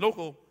work in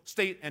local,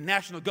 state, and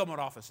national government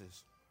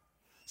offices.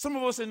 Some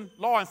of us in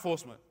law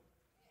enforcement,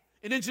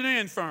 in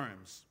engineering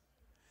firms,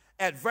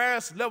 at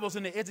various levels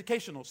in the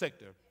educational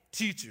sector,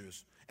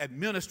 teachers,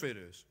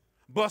 administrators,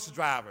 bus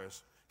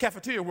drivers,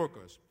 cafeteria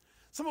workers.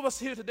 Some of us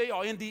here today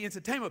are in the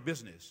entertainment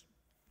business,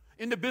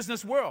 in the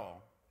business world.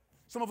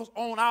 Some of us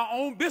own our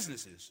own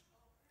businesses.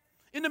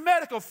 In the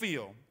medical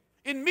field,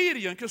 in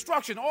media and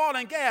construction, oil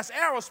and gas,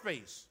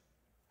 aerospace,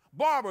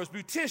 barbers,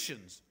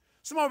 beauticians.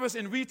 Some of us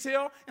in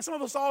retail, and some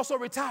of us also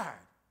retired.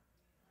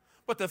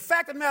 But the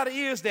fact of the matter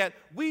is that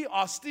we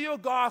are still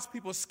God's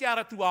people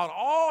scattered throughout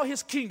all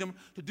his kingdom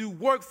to do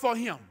work for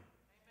him. Amen.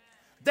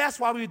 That's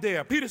why we're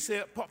there.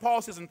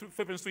 Paul says in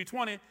Philippians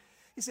 3:20,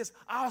 he says,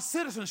 our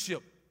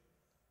citizenship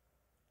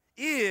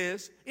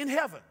is in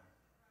heaven.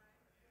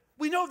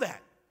 We know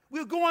that.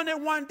 We're going there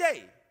one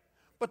day.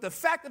 But the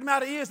fact of the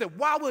matter is that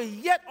while we're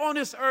yet on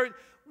this earth,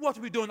 we ought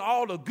to be doing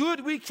all the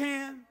good we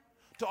can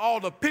to all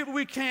the people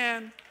we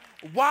can,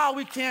 while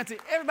we can to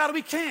everybody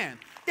we can.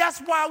 That's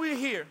why we're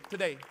here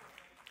today.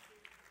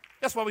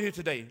 That's why we're here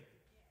today.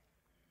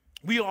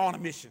 We are on a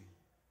mission.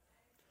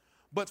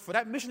 But for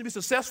that mission to be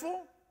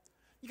successful,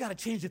 you got to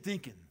change your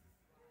thinking.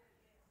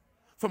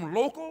 From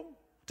local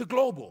to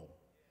global.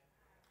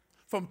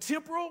 From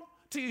temporal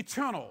to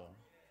eternal.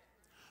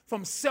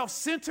 From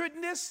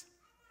self-centeredness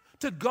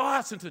to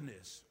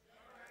God-centeredness.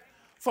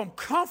 From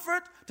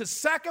comfort to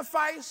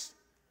sacrifice.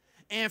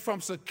 And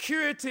from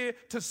security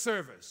to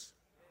service.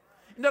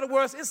 In other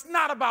words, it's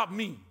not about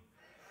me.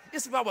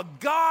 It's about what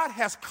God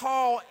has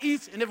called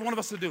each and every one of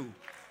us to do.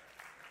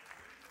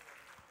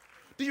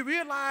 Do you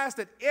realize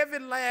that every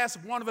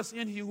last one of us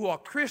in here who are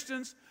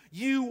Christians,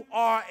 you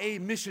are a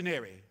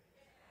missionary?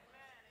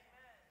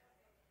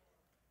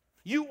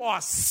 You are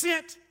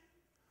sent.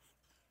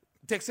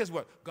 The text says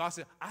what? God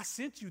said, I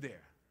sent you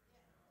there.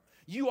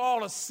 You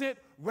all are sent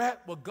right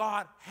where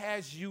God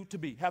has you to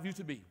be, have you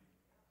to be.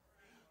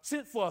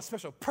 Sent for a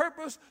special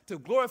purpose to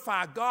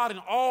glorify God in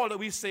all that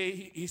we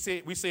say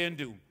and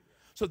do.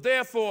 So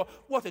therefore,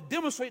 we want to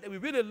demonstrate that we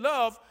really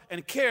love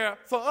and care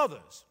for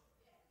others.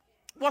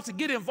 We want to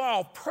get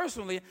involved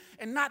personally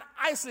and not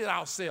isolate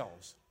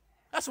ourselves.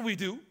 That's what we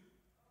do.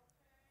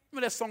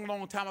 Remember that song a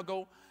long time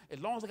ago? As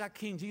long as I got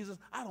King Jesus,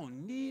 I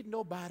don't need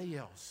nobody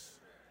else.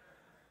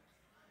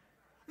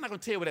 I'm not going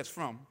to tell you where that's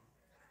from.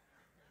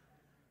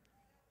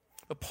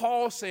 But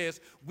Paul says,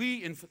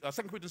 we in 2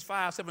 Corinthians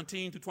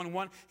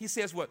 5:17-21, he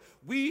says what?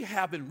 We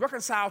have been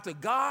reconciled to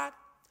God,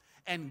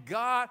 and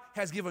God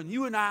has given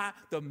you and I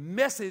the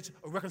message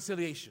of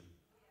reconciliation.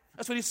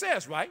 That's what he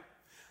says, right?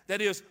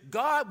 That is,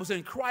 God was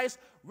in Christ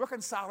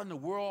reconciling the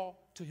world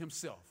to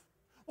himself.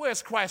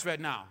 Where's Christ right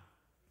now?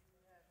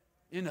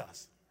 In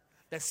us.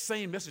 That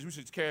same message we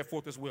should carry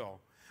forth as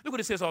well. Look what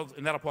it says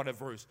in that part of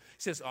that verse.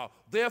 It says,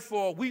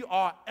 therefore, we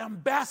are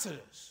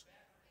ambassadors.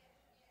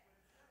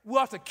 We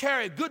ought to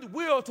carry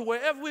goodwill to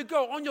wherever we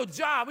go, on your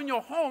job, in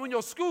your home, in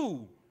your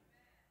school,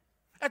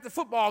 at the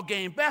football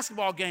game,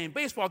 basketball game,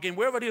 baseball game,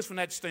 wherever it is from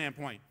that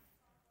standpoint.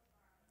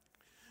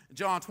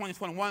 John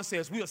 20:21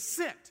 says, we are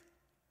sent.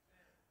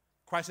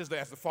 Christ says,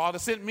 as the Father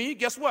sent me,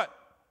 guess what?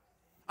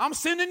 I'm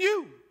sending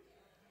you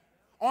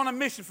on a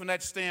mission from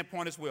that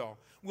standpoint as well.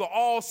 We're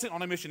all sent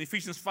on a mission.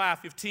 Ephesians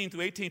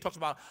 5:15-18 talks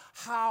about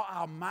how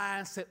our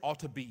mindset ought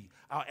to be,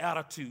 our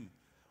attitude,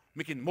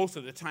 making most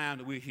of the time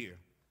that we're here.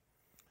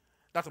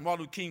 Dr.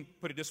 Martin Luther King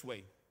put it this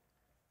way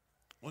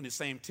on the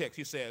same text.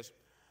 He says,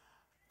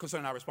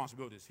 concerning our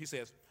responsibilities, he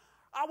says,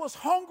 I was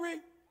hungry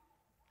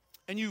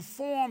and you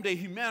formed a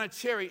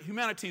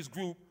humanities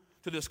group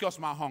to discuss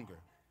my hunger.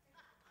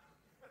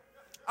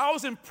 I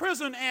was in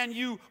prison and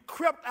you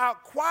crept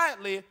out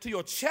quietly to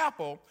your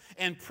chapel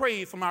and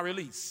prayed for my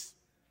release.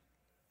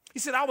 He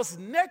said, I was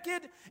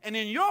naked and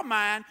in your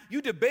mind you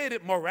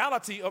debated the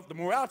morality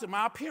of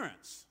my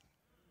appearance.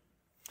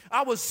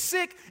 I was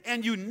sick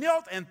and you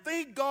knelt and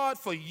thanked God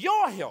for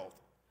your health.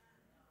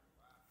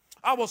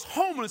 I was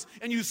homeless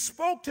and you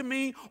spoke to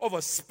me of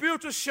a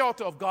spiritual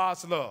shelter of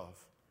God's love.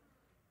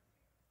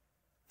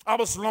 I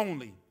was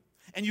lonely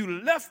and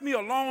you left me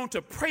alone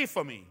to pray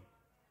for me.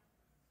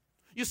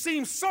 You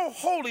seem so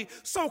holy,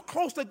 so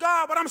close to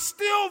God, but I'm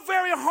still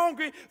very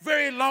hungry,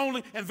 very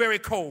lonely, and very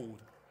cold.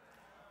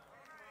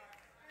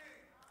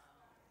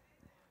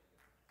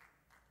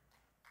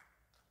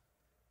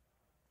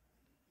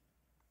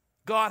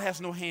 God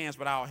has no hands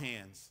but our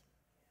hands.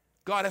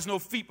 God has no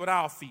feet but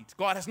our feet.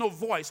 God has no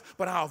voice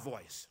but our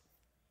voice.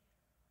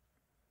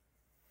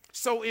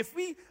 So if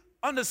we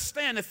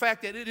understand the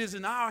fact that it is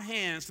in our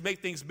hands to make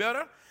things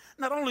better,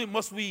 not only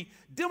must we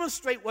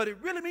demonstrate what it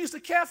really means to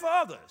care for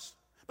others,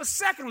 but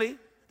secondly,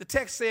 the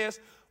text says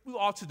we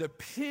ought to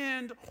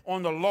depend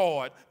on the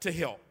Lord to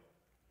help.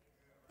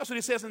 That's what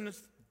it says in the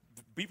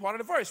B part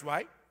of the verse,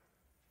 right?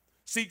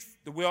 Seek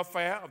the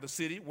welfare of the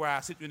city where I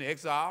sit you in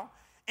exile,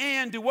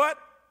 and do what?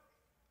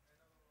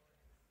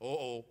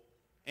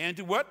 And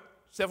do what?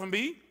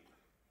 7b?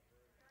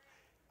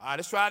 All right,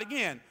 let's try it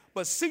again.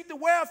 but seek the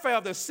welfare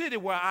of the city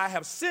where I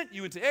have sent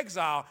you into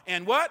exile,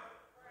 and what?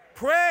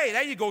 Pray.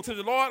 There you go, to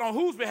the Lord on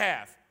whose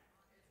behalf?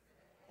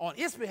 On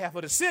its behalf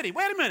of the city.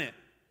 Wait a minute.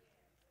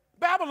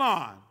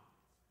 Babylon,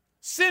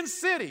 Sin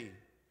City,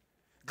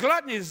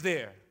 gluttony is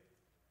there.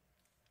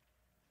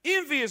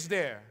 Envy is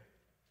there.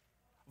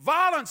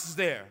 Violence is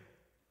there.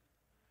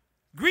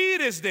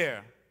 Greed is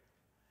there.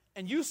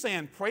 And you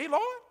saying, pray,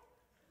 Lord?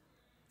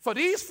 For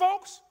these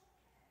folks?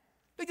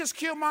 They just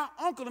killed my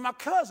uncle and my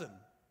cousin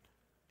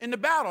in the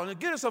battle, and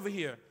get us over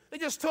here. They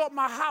just tore up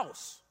my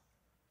house.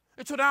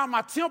 They tore down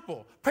my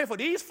temple. Pray for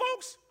these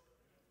folks?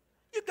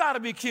 You got to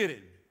be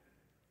kidding.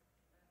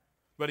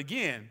 But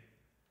again,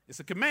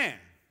 it's a command.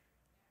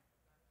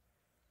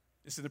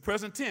 It's in the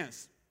present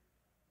tense,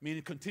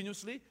 meaning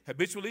continuously,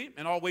 habitually,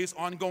 and always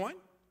ongoing.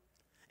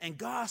 And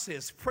God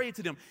says, pray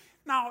to them.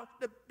 Now,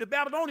 the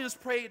Babylonians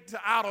prayed to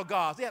idol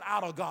gods. They had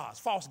idol gods,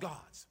 false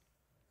gods.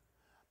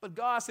 But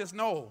God says,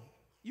 no,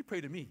 you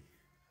pray to me.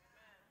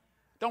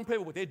 Don't pray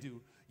with what they do.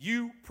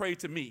 You pray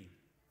to me.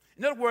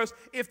 In other words,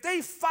 if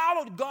they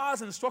followed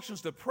God's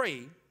instructions to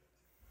pray,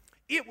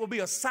 it will be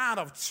a sign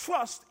of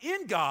trust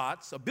in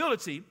God's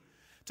ability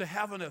to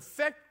have an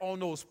effect on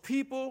those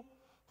people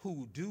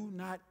who do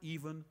not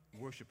even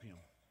worship him.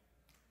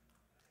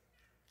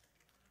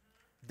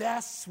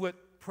 That's what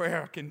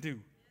prayer can do.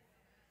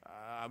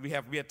 We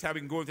have time, we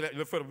can go into that a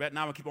little further, but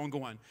now we'll keep on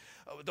going.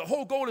 The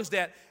whole goal is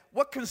that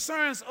what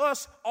concerns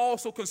us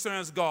also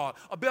concerns God.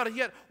 Or better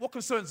yet, what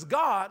concerns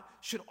God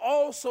should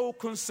also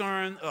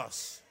concern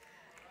us.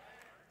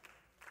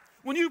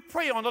 When you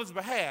pray on others'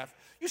 behalf,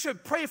 you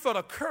should pray for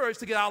the courage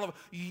to get out of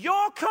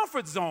your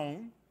comfort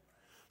zone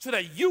so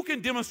that you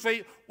can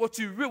demonstrate what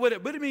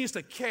it really means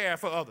to care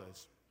for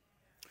others.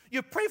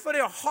 You pray for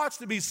their hearts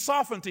to be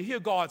softened to hear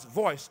God's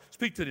voice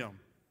speak to them.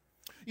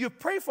 You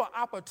pray for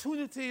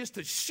opportunities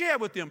to share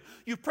with them.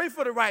 You pray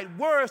for the right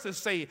words to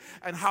say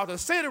and how to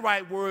say the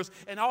right words,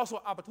 and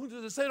also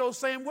opportunities to say those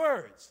same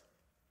words.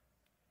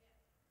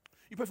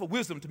 You pray for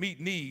wisdom to meet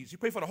needs. You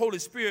pray for the Holy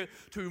Spirit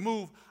to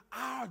remove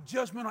our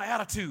judgmental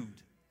attitude.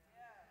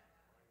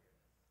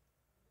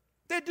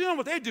 They're doing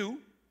what they do,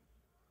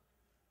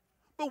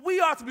 but we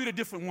ought to be the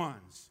different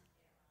ones.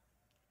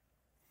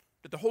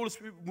 That the Holy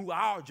Spirit remove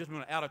our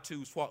judgmental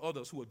attitudes for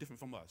others who are different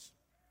from us.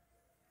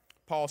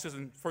 Paul says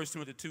in 1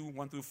 Timothy 2,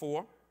 1 through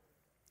 4,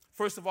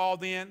 first of all,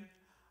 then,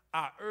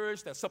 I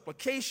urge that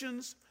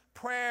supplications,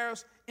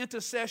 prayers,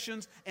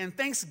 intercessions, and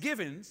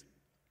thanksgivings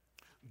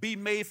be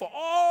made for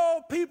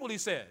all people, he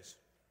says.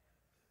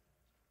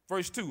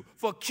 Verse 2,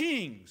 for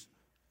kings,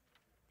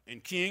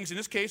 and kings in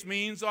this case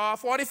means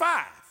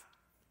 45,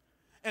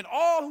 and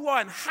all who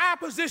are in high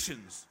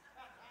positions,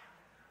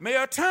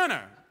 Mayor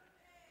Turner,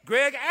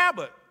 Greg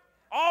Abbott,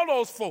 all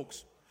those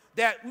folks,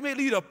 that we may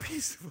lead a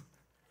peaceful.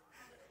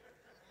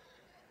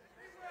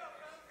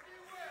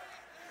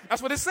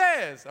 That's what it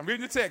says. I'm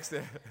reading the text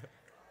there.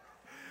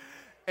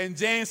 And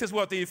James says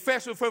what? The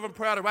effectual fervent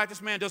prayer of the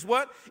righteous man does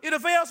what? It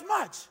avails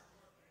much.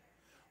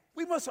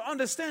 We must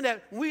understand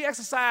that when we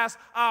exercise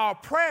our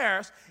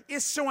prayers,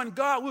 it's showing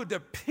God we're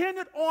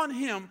dependent on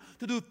him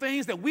to do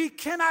things that we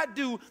cannot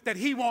do that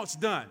he wants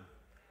done.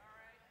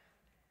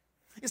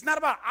 It's not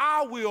about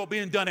our will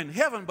being done in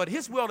heaven, but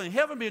his will in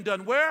heaven being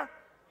done where?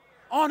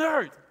 On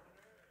earth.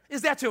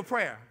 Is that your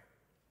prayer?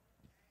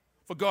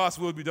 For God's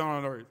will to be done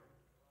on earth.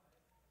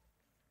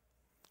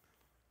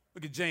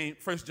 Look at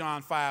 1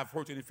 John 5,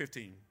 14 and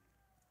 15.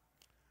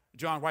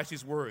 John writes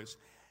these words.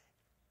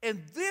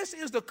 And this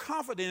is the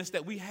confidence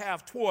that we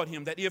have toward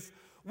him, that if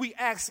we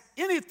ask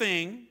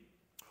anything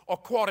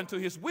according to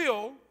his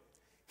will,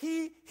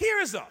 he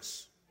hears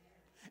us.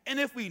 And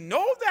if we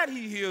know that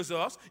he hears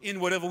us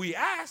in whatever we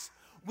ask,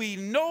 we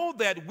know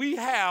that we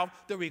have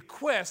the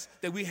request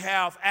that we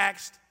have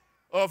asked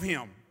of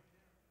him.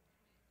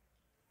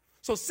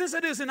 So since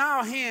it is in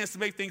our hands to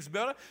make things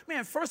better,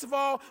 man, first of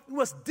all, we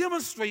must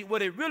demonstrate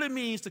what it really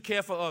means to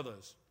care for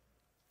others.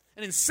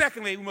 And then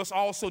secondly, we must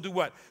also do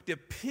what?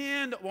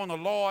 Depend on the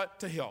Lord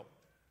to help.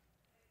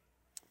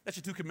 That's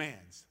your two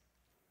commands.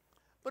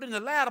 But in the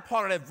latter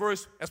part of that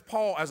verse, as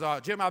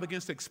Jeremiah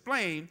begins to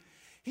explain,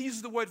 he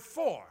uses the word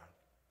for.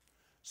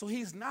 So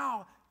he's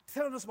now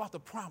telling us about the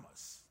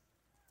promise.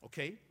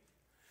 Okay?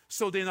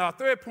 So then our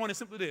third point is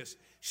simply this.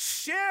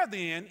 Share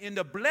then in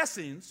the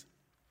blessings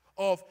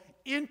of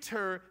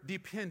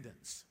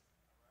interdependence.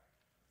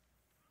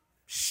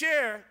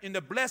 Share in the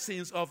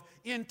blessings of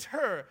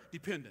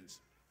interdependence.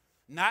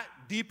 Not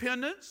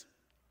dependence,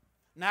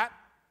 not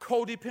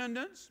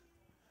codependence,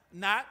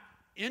 not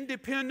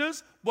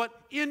independence, but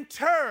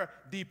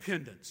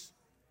interdependence.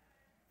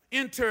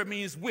 Inter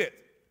means with.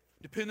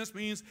 Dependence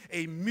means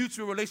a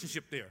mutual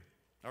relationship there.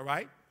 All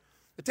right?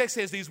 The text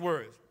says these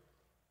words.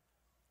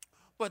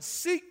 But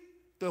seek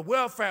the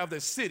welfare of the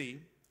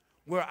city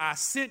where I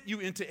sent you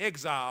into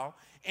exile,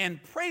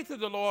 and pray to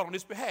the Lord on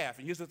its behalf.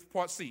 And here's the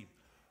part C.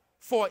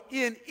 For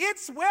in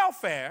its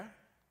welfare,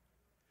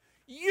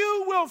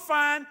 you will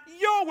find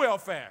your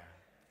welfare.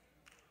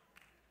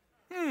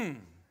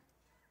 Isn't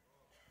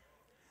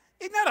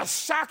that a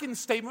shocking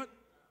statement?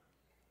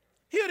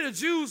 Here the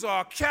Jews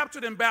are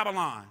captured in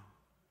Babylon.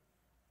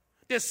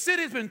 Their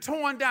city's been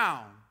torn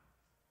down.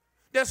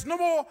 There's no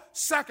more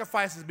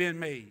sacrifices being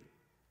made.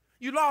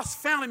 You lost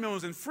family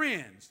members and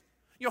friends.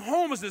 Your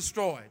home is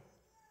destroyed.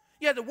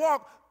 You had to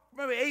walk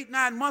maybe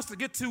 8-9 months to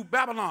get to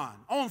Babylon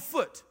on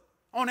foot,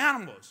 on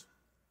animals.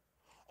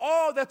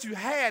 All that you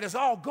had is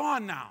all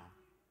gone now.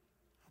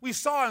 We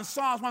saw in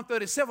Psalms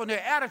 137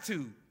 their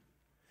attitude.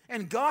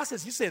 And God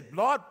says, you said,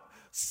 Lord,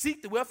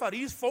 seek the welfare of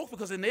these folks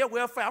because in their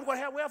welfare, I'm going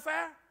to have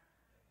welfare?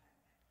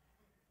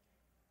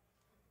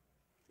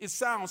 It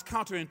sounds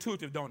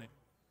counterintuitive, don't it?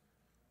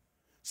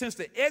 Since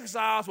the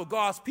exiles were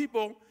God's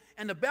people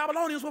and the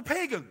Babylonians were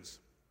pagans.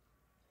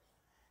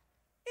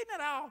 Isn't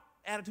that our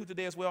attitude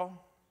today as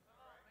well?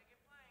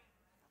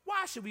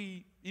 Why should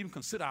we even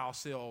consider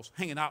ourselves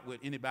hanging out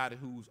with anybody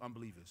who's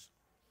unbelievers?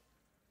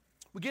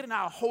 We get in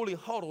our holy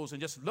huddles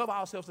and just love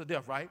ourselves to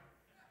death, right?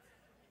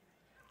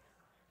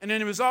 And then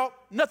the result,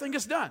 nothing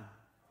gets done.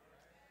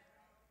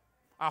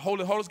 Our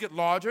holy huddles get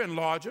larger and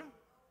larger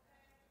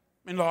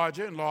and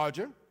larger and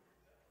larger.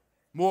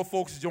 More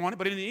folks join it,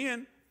 but in the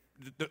end,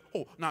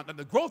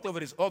 the growth of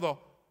it is other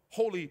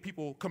holy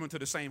people coming to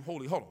the same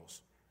holy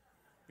huddles,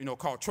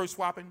 called church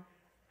swapping.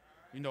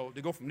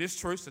 They go from this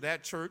church to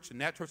that church and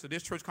that church to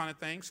this church kind of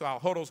thing. So our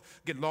huddles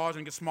get larger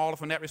and get smaller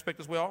from that respect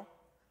as well.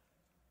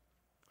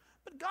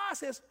 But God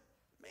says,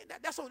 man,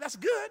 that's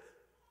good.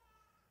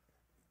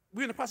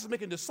 We're in the process of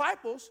making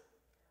disciples.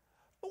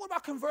 But what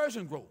about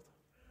conversion growth?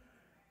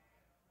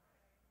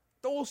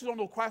 Those who don't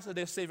know Christ as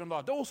their Savior and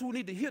Lord, those who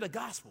need to hear the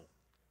gospel.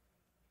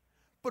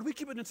 But we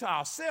keep it into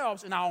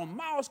ourselves in our own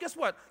mouths. Guess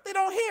what? They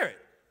don't hear it.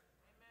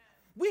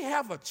 Amen. We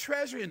have a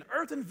treasure in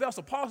earthen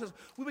vessel. Paul says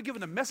we were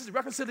given a message of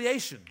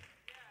reconciliation.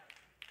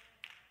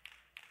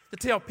 To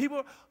tell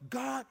people,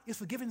 God is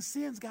forgiving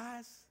sins,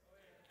 guys.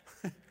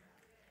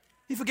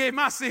 He forgave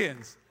my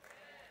sins.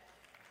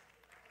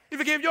 He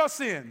forgave your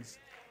sins.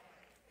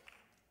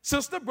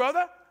 Sister,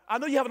 brother, I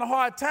know you're having a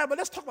hard time, but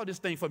let's talk about this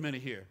thing for a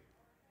minute here.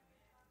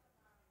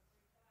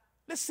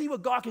 Let's see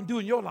what God can do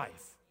in your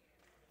life.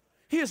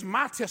 Here's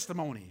my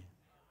testimony.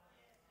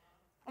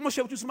 I'm going to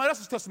share with you somebody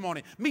else's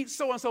testimony. Meet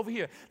so-and-so over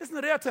here. Listen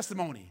to their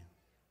testimony.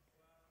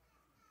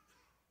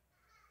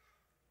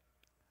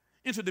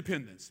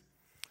 Interdependence.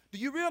 Do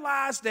you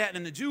realize that,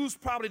 and the Jews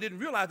probably didn't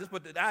realize this,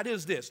 but the idea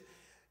is this.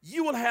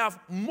 You will have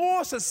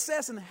more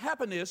success and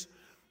happiness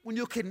when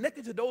you're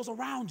connected to those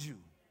around you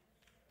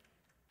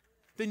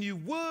than you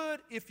would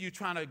if you're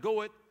trying to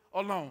go it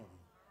alone.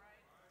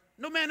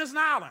 No man is an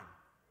island.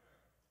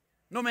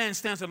 No man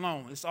stands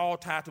alone. It's all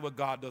tied to what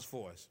God does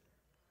for us.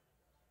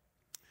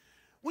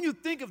 When you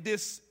think of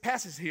this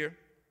passage here,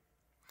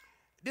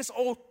 this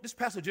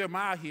passage of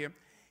Jeremiah here,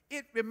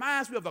 it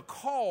reminds me of the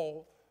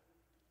call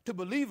to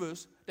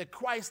believers that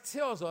Christ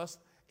tells us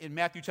in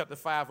Matthew chapter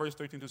 5, verse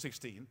 13 to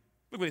 16.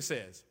 Look what it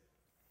says.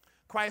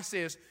 Christ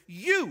says,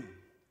 you,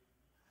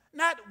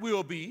 not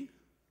will be,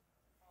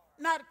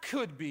 not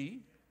could be,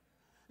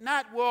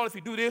 not, well, if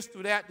you do this,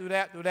 do that, do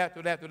that, do that,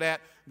 do that, do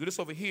that, do this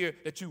over here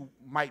that you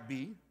might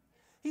be.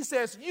 He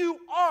says, you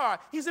are.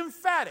 He's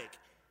emphatic.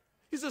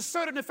 He's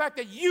asserting the fact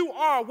that you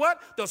are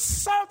what? The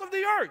salt of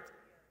the earth.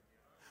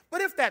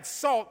 But if that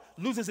salt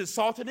loses its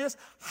saltiness,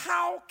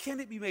 how can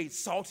it be made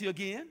salty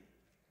again?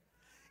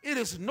 It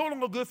is no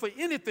longer good for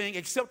anything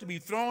except to be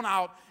thrown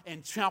out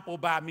and trampled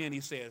by men,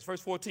 he says.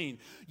 Verse 14,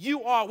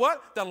 you are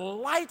what? The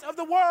light of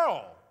the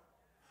world.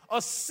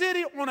 A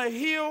city on a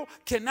hill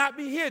cannot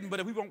be hidden. But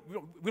if we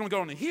don't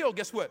go on the hill,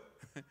 guess what?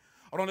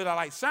 Or don't let our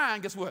light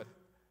shine, guess what?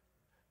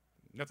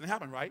 Nothing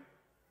happened, right?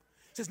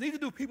 It says, neither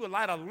do people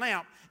light a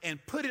lamp and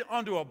put it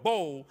under a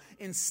bowl.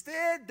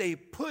 Instead, they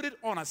put it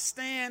on a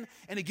stand,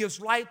 and it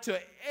gives light to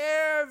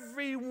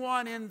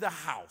everyone in the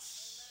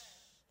house.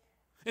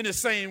 In the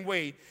same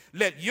way,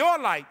 let your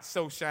light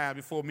so shine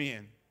before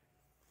men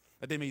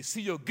that they may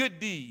see your good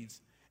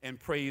deeds and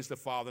praise the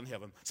Father in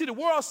heaven. See, the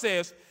world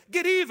says,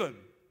 get even.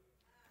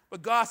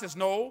 But God says,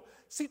 no,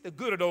 seek the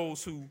good of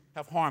those who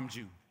have harmed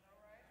you.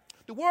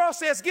 The world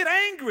says, get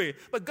angry.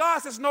 But God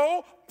says,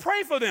 no,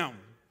 pray for them.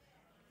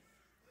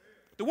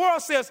 The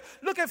world says,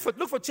 look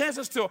for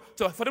chances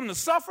for them to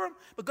suffer.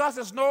 But God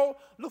says, no,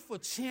 look for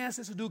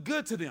chances to do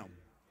good to them.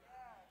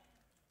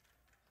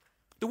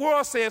 The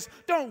world says,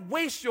 don't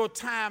waste your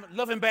time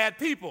loving bad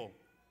people.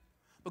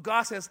 But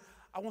God says,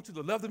 I want you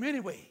to love them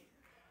anyway.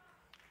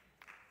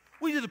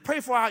 We need to pray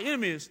for our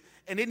enemies,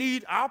 and they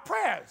need our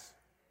prayers.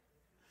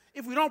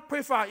 If we don't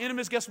pray for our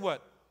enemies, guess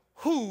what?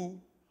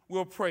 Who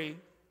will pray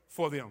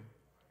for them?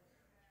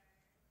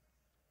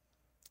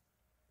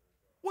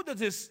 What does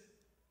this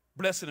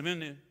blessing of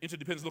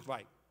interdependence look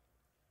like?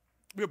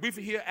 We'll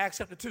briefly hear Acts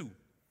chapter 2,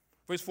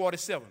 verse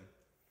 47.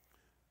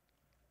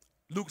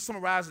 Luke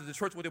summarizes the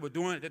church what they were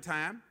doing at that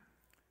time.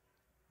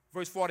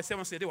 Verse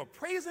 47 said they were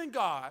praising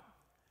God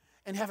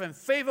and having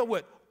favor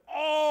with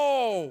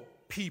all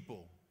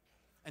people.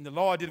 And the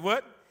Lord did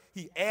what?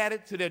 He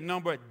added to their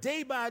number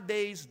day by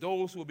day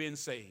those who were being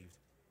saved.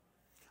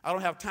 I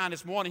don't have time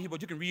this morning here,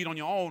 but you can read on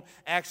your own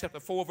Acts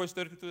chapter 4, verse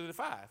 32 to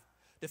 35.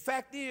 The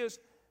fact is,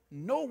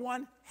 no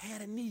one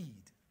had a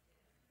need.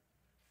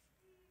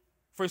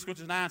 1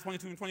 Corinthians 9,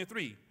 22 and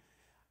 23.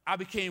 I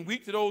became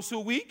weak to those who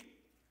are weak,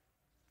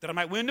 that I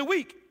might win the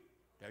weak.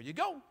 There you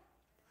go.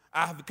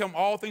 I have become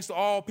all things to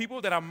all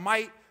people, that I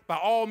might by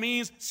all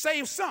means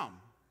save some.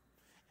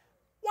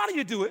 Why do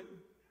you do it?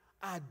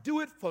 I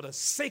do it for the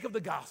sake of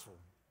the gospel,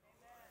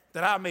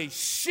 that I may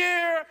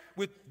share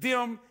with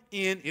them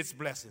in its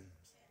blessings.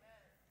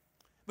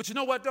 But you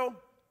know what, though?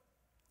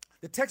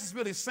 The text is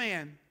really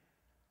saying,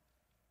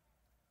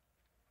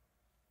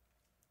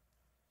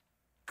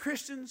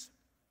 Christians,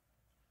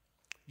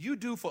 you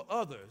do for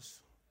others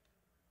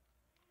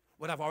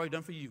what I've already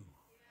done for you.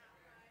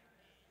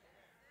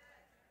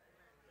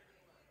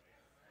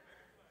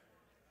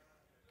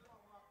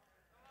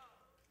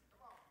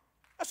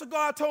 That's what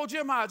God told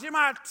Jeremiah.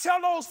 Jeremiah, tell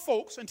those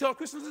folks and tell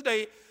Christians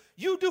today,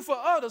 you do for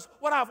others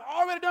what I've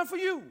already done for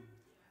you.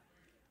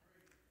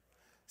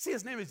 See,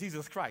 his name is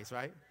Jesus Christ,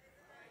 right?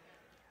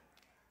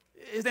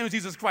 His name is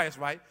Jesus Christ,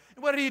 right?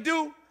 And what did he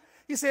do?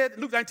 He said,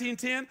 Luke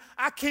 19:10,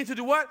 I came to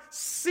do what?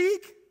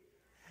 Seek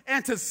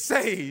and to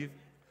save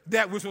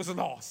that which was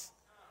lost.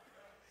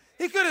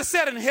 He could have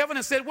sat in heaven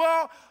and said,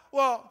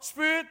 well,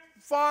 Spirit,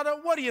 Father,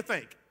 what do you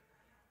think?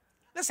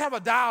 Let's have a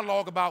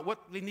dialogue about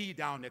what we need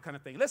down there, kind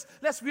of thing.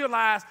 Let's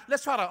realize,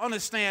 let's try to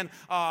understand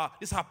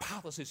this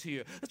hypothesis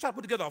here. Let's try to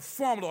put together a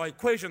formula or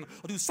equation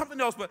or do something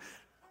else. But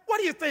what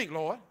do you think,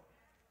 Lord?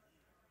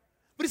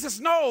 But he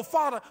says, no,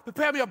 Father,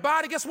 prepare me a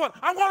body. Guess what?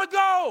 I want to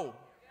go.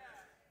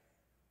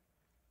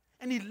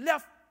 And he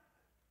left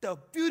the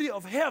beauty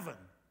of heaven,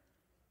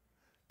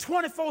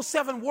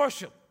 24/7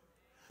 worship,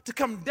 to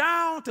come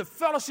down to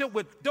fellowship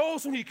with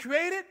those whom he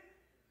created.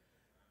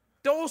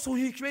 Those who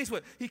he creates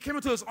with. He came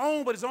into his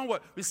own, but his own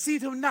what?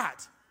 Received him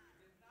not.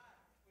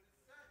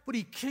 But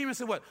he came and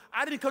said what?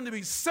 I didn't come to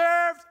be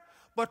served,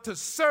 but to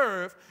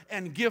serve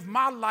and give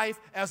my life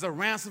as a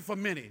ransom for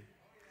many.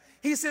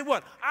 He said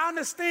what? I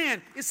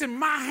understand it's in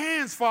my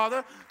hands,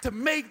 Father, to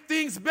make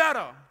things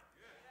better.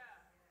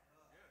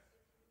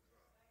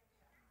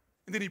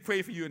 And then he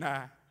prayed for you and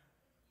I.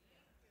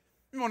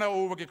 You want that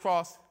old rugged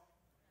cross?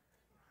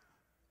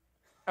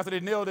 After they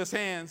nailed his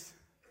hands,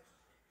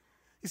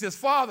 he says,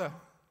 Father,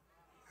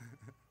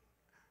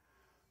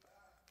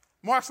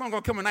 Mark's son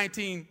going to come in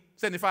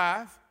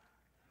 1975.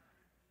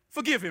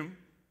 Forgive him.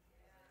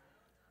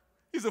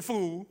 He's a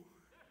fool.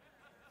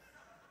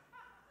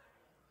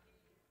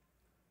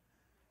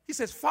 He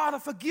says, Father,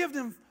 forgive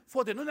them,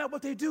 for they know not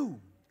what they do.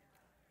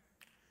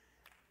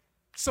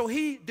 So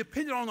he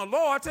depended on the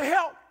Lord to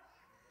help,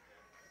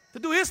 to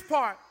do his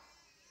part.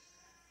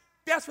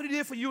 That's what he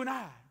did for you and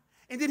I.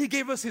 And then he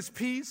gave us his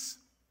peace.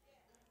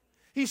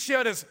 He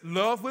shared his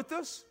love with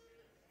us.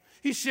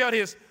 He shared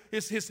his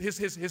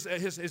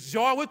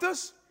joy with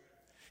us.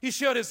 He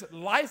shared his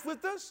life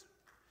with us.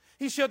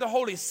 He shared the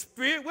Holy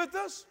Spirit with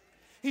us.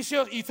 He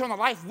shared eternal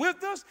life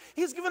with us.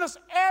 He's given us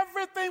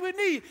everything we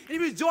need, and he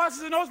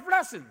rejoices in those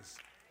blessings.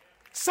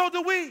 So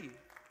do we.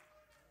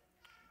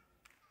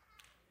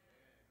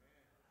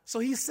 So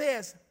he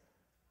says,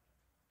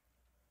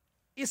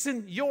 it's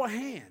in your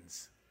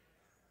hands.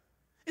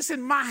 It's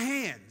in my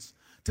hands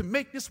to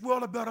make this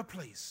world a better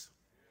place.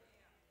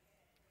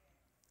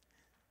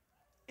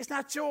 It's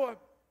not your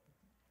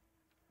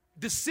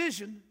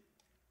decision,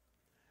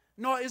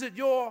 nor is it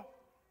your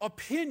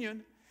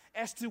opinion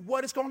as to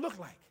what it's going to look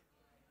like.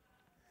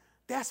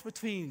 That's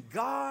between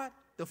God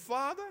the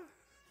Father,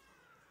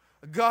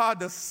 God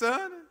the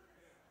Son,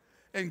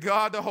 and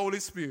God the Holy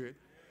Spirit.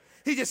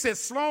 He just said,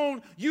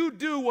 Sloan, you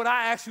do what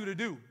I ask you to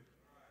do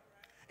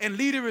and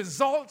lead the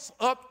results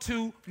up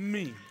to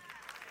me.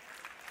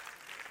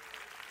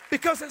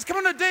 Because it's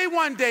coming a day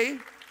one day,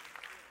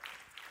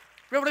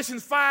 Revelation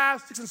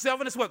 5, 6, and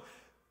 7, it's what?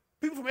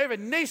 People from every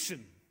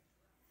nation,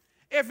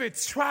 every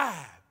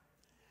tribe,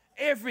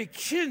 every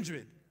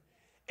kindred,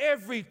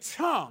 every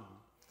tongue,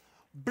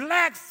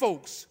 black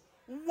folks,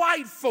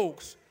 white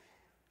folks,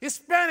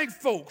 Hispanic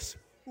folks,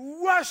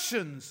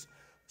 Russians,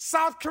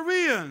 South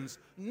Koreans,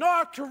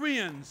 North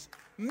Koreans,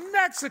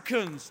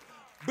 Mexicans,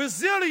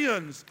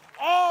 Brazilians,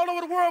 all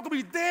over the world will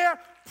be there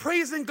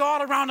praising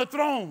God around the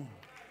throne.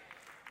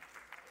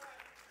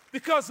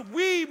 Because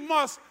we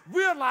must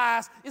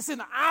realize it's in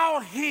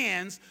our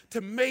hands to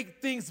make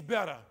things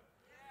better.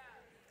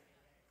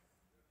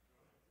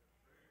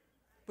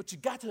 But you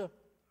got to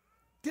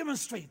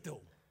demonstrate,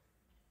 though.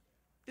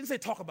 Didn't say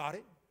talk about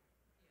it.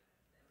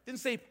 Didn't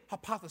say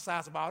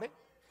hypothesize about it.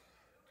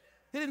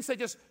 He didn't say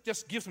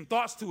just give some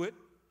thoughts to it.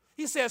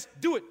 He says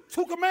do it.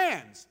 2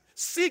 commands.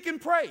 Seek and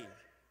pray.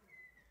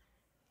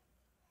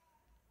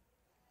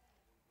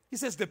 He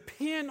says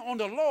depend on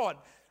the Lord.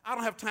 I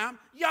don't have time.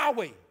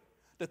 Yahweh.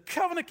 The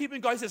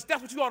covenant-keeping God, he says,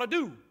 that's what you ought to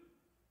do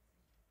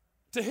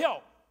to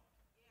help.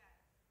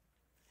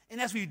 And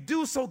as we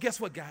do so, guess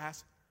what,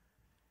 guys?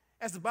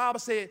 As the Bible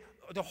said,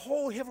 the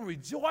whole heaven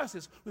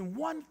rejoices when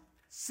one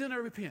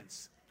sinner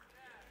repents.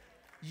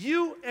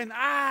 You and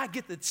I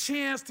get the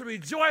chance to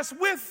rejoice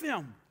with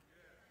them.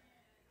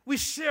 We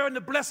share in the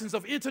blessings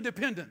of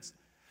interdependence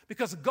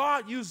because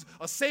God used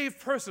a saved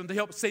person to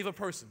help save a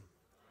person.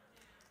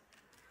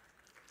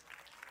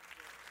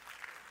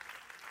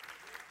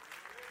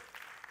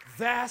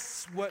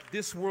 That's what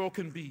this world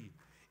can be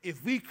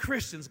if we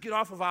Christians get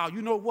off of our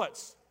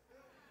you-know-whats.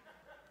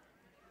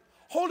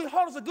 Holy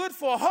huddles are good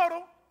for a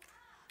huddle,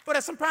 but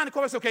at some point in the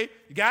chorus, okay,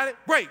 you got it?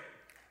 Break.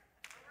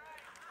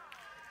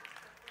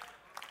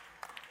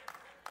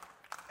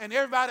 And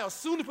everybody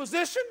assume the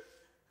position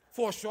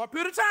for a short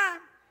period of time.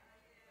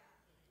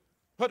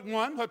 Hut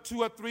 1, hut 2,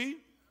 hut 3,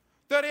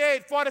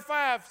 38,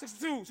 45,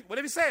 62,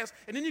 whatever he says,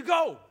 and then you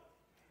go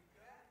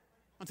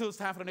until it's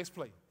time for the next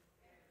play.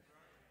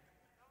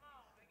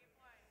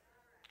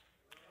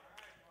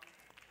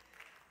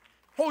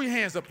 Hold your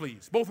hands up,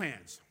 please, both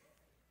hands.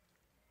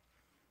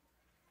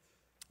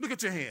 Look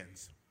at your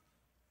hands.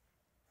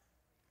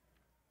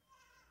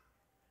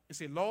 And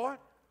say, Lord,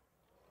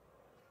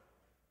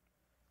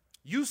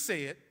 you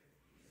said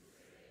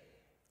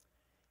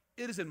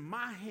it is in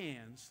my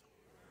hands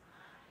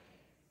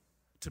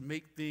to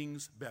make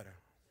things better.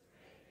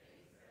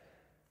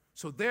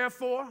 So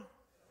therefore,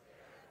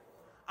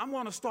 I'm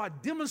going to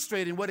start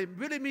demonstrating what it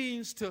really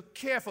means to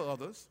care for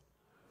others.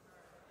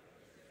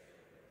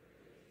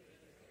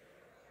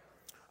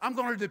 I'm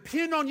going to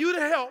depend on you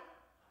to help.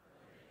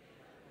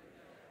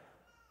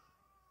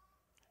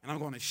 And I'm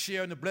going to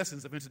share in the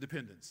blessings of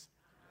interdependence.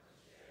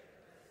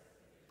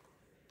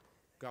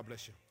 God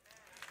bless you.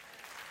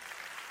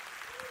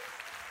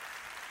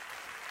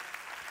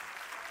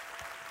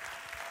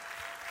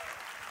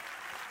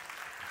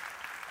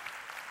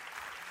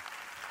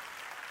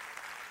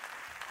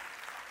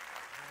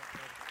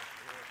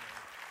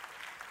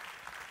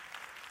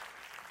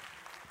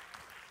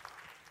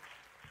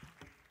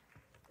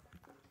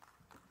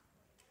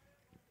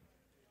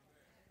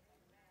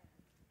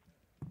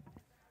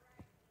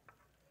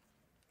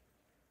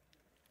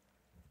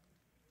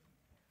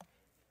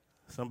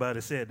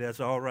 Somebody said that's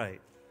all right.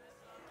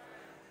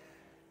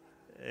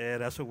 Yeah,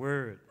 that's a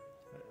word.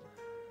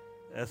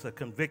 That's a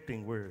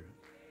convicting word,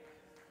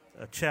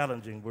 a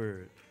challenging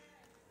word.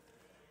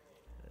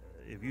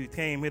 If you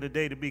came here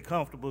today to be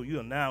comfortable, you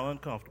are now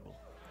uncomfortable.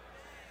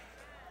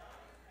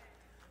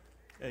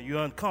 And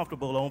you're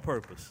uncomfortable on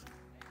purpose.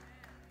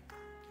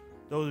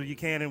 Those of you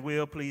can and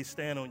will, please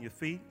stand on your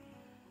feet.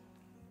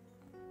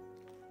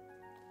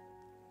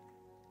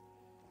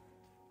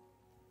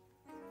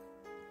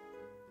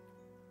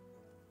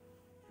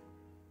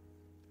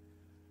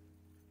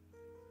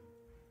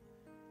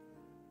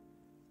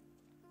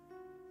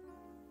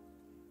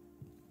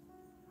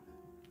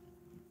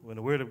 When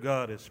the Word of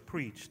God is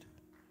preached,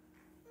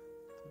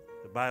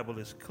 the Bible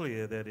is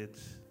clear that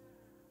it's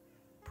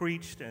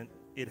preached and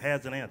it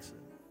has an answer.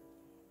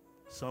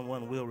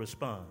 Someone will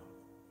respond.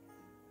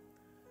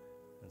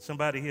 And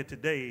somebody here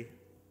today,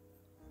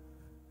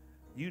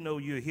 you know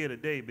you're here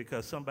today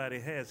because somebody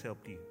has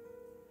helped you.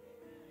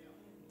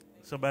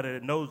 Somebody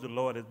that knows the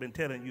Lord has been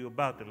telling you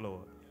about the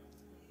Lord.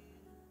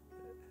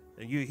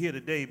 And you're here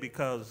today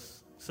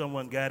because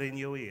someone got in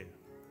your ear.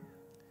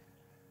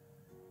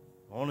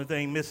 The only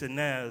thing missing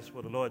now is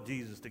for the Lord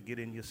Jesus to get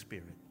in your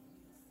spirit.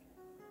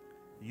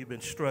 You've been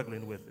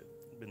struggling with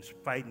it, been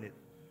fighting it,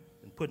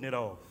 and putting it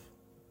off.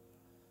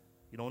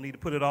 You don't need to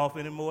put it off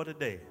anymore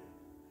today.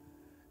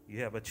 You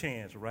have a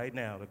chance right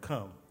now to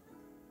come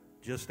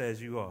just as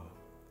you are.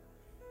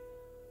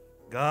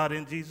 God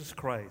in Jesus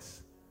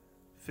Christ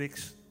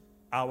fixed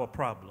our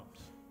problems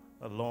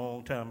a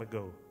long time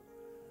ago.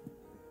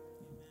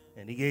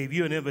 And he gave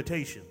you an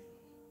invitation.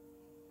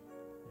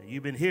 And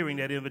you've been hearing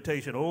that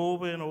invitation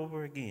over and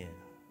over again,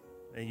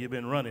 and you've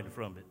been running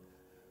from it.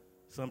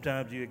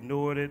 Sometimes you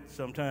ignored it.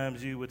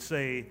 Sometimes you would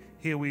say,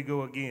 here we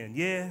go again.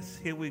 Yes,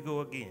 here we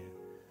go again.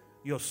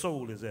 Your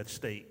soul is at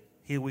stake.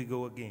 Here we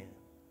go again.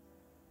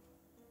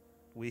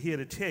 We're here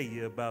to tell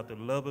you about the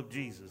love of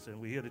Jesus, and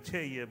we're here to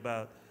tell you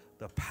about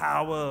the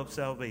power of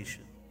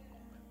salvation,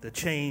 the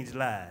changed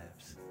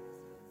lives.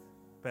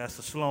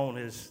 Pastor Sloan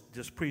has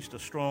just preached a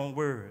strong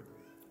word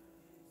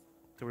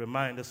to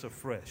remind us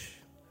afresh.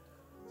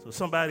 So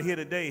somebody here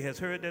today has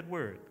heard that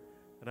word,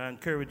 and I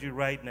encourage you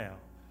right now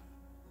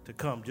to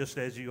come just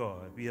as you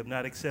are. If you have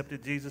not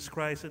accepted Jesus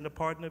Christ in the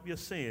pardon of your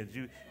sins,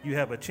 you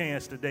have a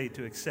chance today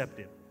to accept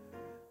him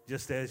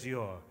just as you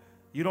are.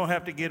 You don't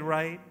have to get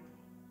right.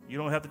 You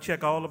don't have to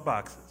check all the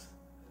boxes.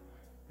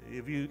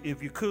 If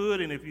you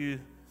could and if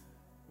you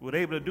were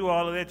able to do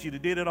all of that, you'd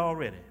have did it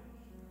already.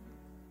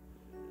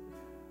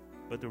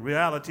 But the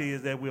reality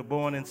is that we're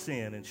born in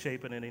sin and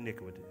shapen in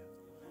iniquity.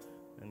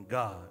 And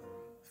God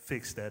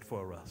fixed that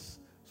for us.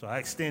 So I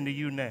extend to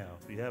you now,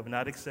 if you have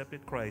not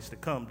accepted Christ, to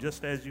come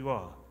just as you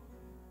are.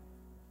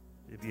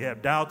 If you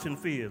have doubts and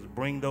fears,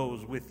 bring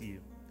those with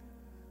you.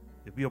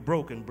 If you're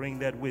broken, bring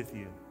that with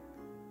you.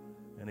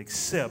 And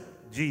accept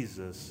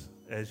Jesus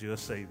as your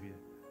Savior.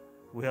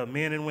 We have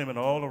men and women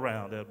all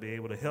around that will be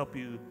able to help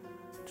you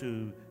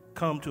to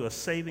come to a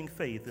saving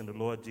faith in the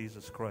Lord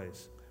Jesus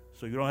Christ.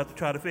 So you don't have to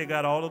try to figure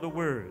out all of the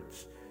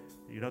words.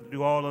 You don't have to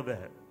do all of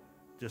that.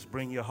 Just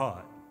bring your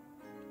heart.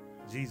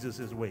 Jesus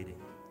is waiting.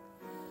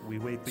 We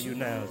wait for you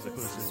now as the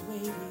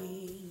closing.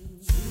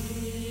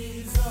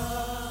 Jesus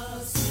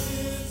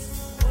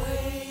is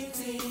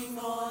waiting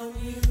on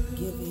you.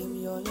 Give him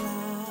your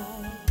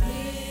life.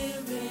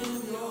 Give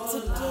him your life.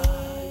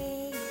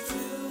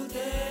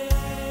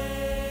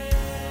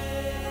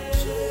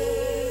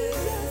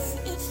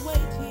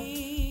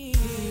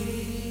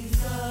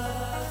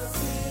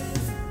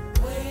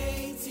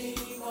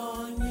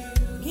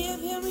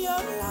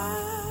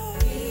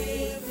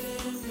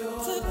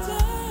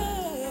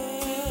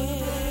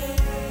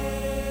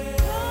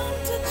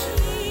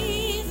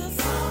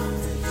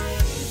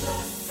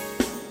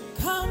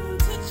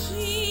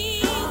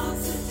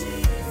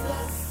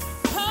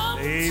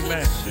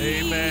 Amen.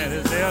 Amen.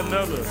 Is there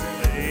another?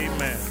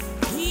 Amen.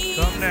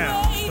 Come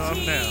now.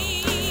 Come now.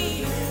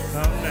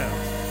 Come now.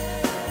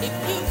 If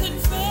you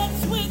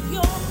confess with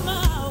your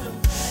mouth,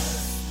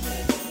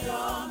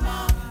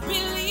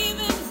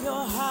 believe in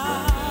your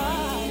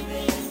heart,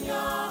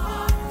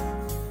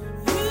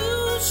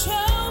 you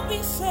shall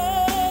be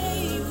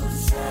saved.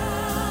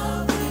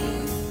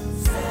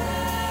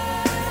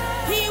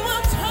 He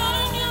will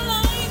turn your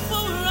life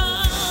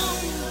around.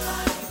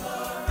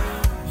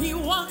 He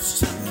wants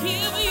to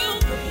give you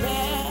the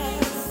best.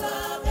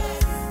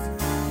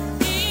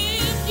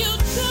 If you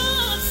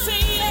just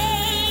say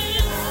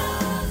yes,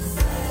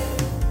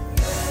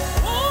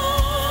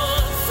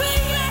 oh, say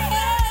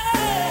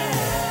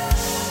yes,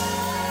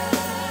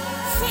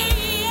 say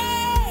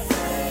yes,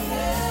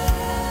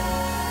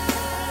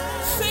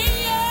 say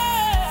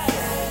yes.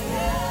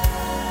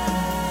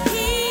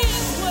 He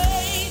is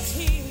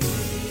waiting.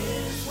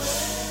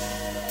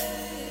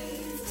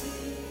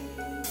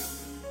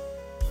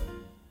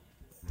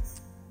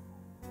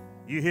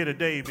 You're here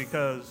today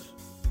because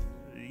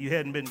you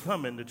hadn't been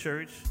coming to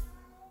church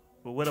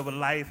for whatever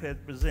life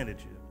had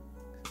presented you.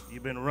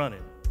 You've been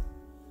running,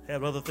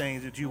 have other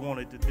things that you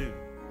wanted to do,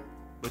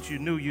 but you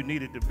knew you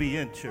needed to be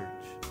in church.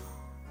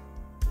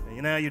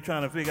 And now you're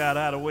trying to figure out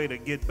how to way to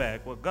get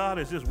back. Well, God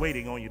is just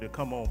waiting on you to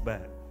come on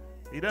back.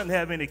 He doesn't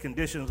have any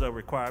conditions or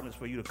requirements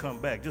for you to come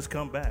back. Just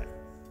come back.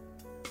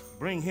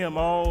 Bring him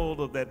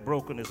all of that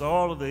brokenness,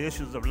 all of the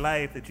issues of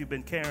life that you've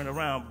been carrying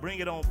around. Bring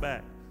it on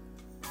back.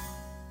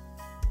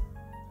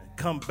 And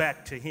come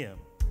back to him,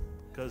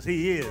 because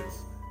he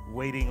is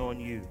waiting on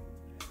you.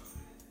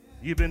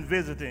 You've been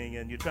visiting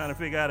and you're trying to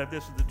figure out if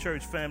this is the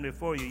church family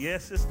for you.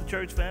 Yes, it's the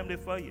church family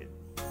for you.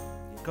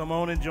 Come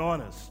on and join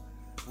us.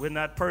 We're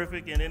not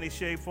perfect in any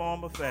shape,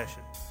 form, or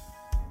fashion,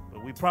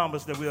 but we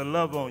promise that we'll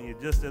love on you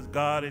just as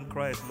God in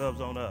Christ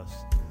loves on us.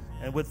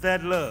 And with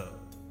that love,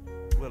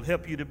 we'll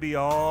help you to be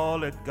all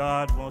that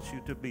God wants you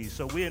to be.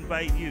 So we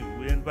invite you.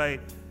 We invite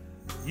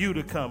you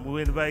to come.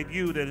 We invite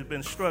you that has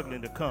been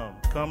struggling to come.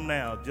 Come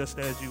now, just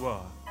as you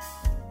are.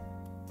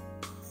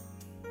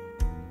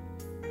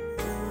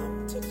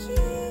 Come to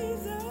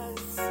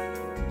Jesus.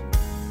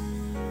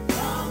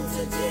 Come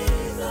to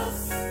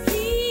Jesus.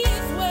 He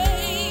is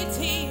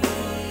waiting.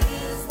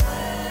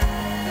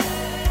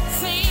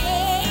 Say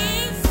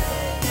yes.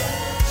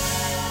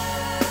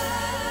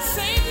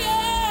 Say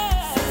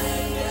yes.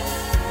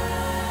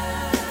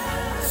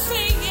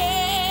 Say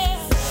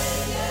yes.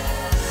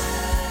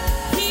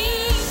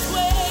 He's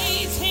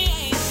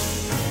waiting.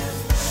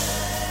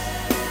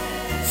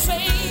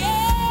 Say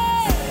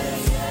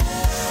yes.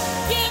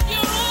 Give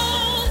your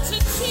all to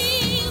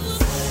Jesus.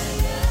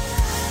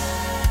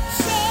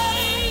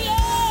 Say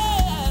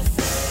yes.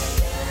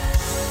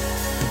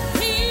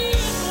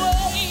 He's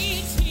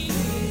waiting.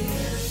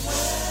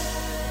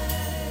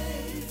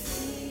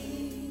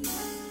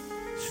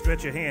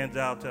 Stretch your hands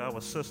out to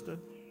our sister.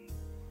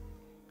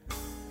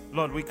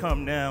 Lord, we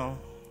come now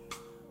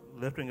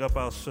lifting up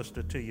our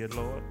sister to you,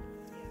 Lord.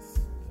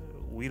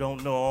 We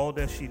don't know all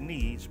that she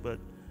needs, but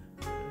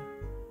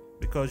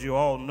because you're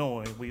all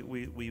knowing, we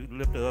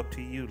lift her up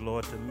to you,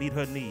 Lord, to meet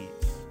her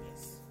needs.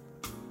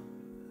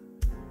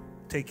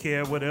 Take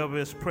care of whatever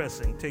is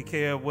pressing. Take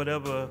care of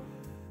whatever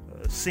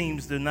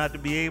seems to not to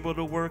be able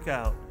to work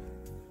out.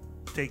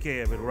 Take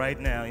care of it right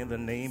now in the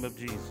name of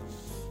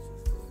Jesus.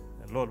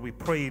 And Lord, we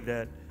pray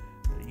that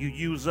you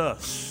use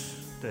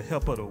us to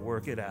help her to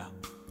work it out.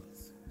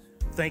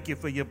 Thank you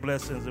for your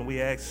blessings, and we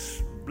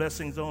ask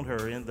blessings on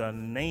her in the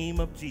name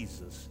of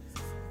Jesus.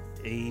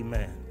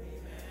 Amen.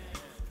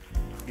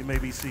 You may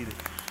be seated.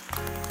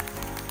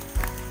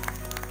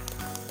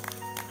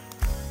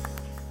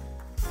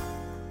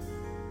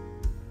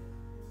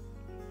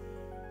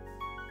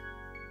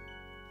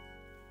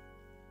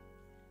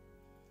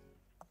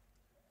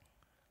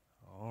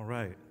 All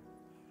right.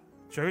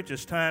 Church,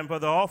 it's time for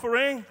the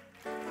offering.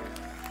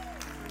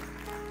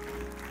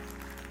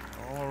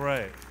 All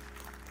right.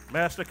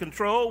 Master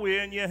Control,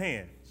 we're in your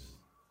hands.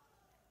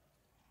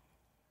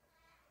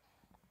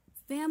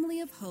 Family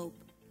of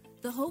Hope.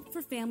 The Hope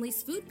for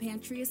Families Food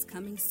Pantry is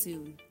coming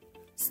soon.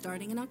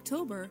 Starting in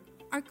October,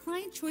 our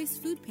Client Choice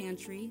Food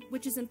Pantry,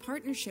 which is in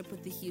partnership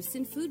with the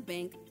Houston Food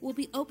Bank, will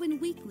be open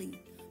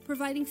weekly,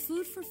 providing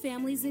food for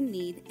families in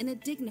need in a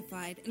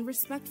dignified and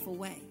respectful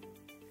way.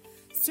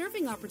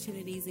 Serving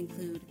opportunities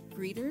include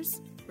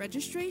greeters,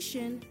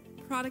 registration,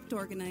 product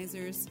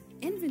organizers,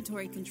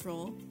 inventory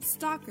control,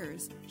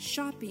 stockers,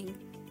 shopping,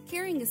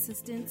 carrying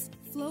assistants,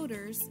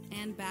 floaters,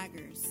 and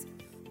baggers.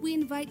 We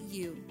invite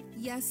you,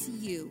 yes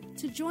you,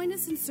 to join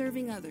us in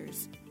serving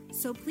others.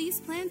 So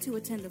please plan to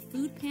attend a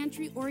food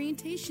pantry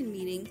orientation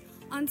meeting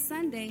on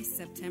Sunday,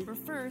 September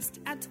 1st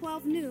at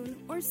 12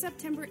 noon or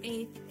September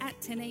 8th at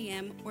 10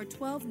 a.m. or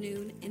 12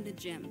 noon in the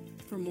gym.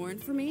 For more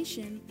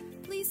information,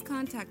 please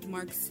contact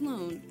Mark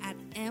Sloan at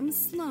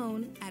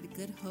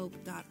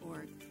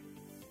msloan@goodhope.org.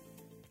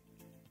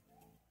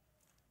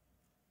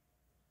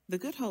 The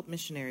Good Hope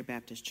Missionary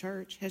Baptist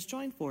Church has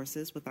joined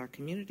forces with our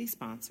community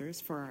sponsors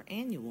for our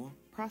annual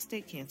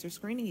prostate cancer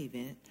screening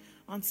event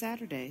on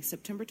Saturday,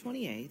 September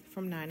 28th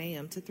from 9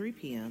 a.m. to 3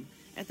 p.m.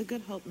 at the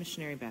Good Hope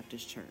Missionary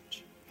Baptist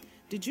Church.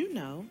 Did you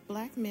know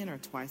black men are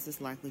twice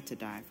as likely to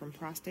die from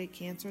prostate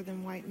cancer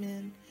than white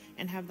men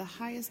and have the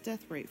highest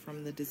death rate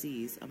from the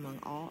disease among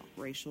all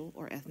racial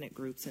or ethnic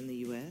groups in the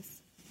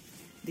U.S.?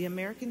 The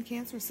American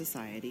Cancer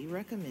Society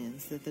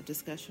recommends that the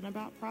discussion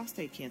about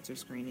prostate cancer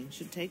screening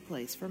should take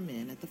place for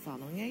men at the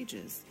following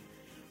ages: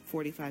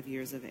 45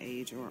 years of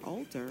age or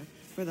older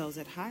for those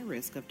at high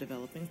risk of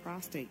developing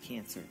prostate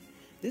cancer.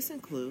 This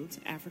includes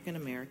African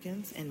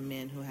Americans and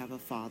men who have a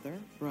father,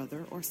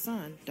 brother, or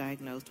son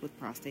diagnosed with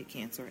prostate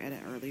cancer at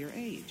an earlier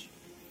age,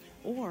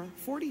 or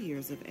 40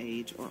 years of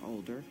age or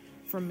older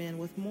for men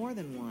with more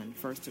than one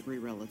first-degree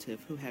relative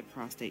who had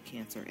prostate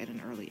cancer at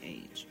an early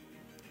age.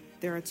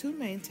 There are two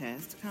main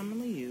tests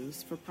commonly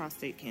used for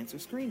prostate cancer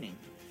screening: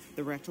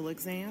 the rectal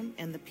exam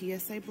and the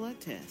PSA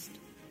blood test.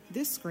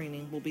 This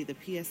screening will be the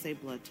PSA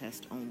blood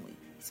test only,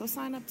 so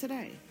sign up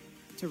today.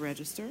 To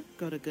register,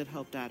 go to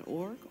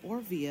goodhope.org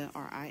or via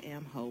our I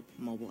Am Hope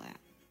mobile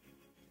app.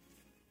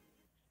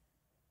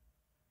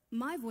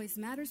 My Voice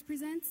Matters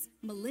presents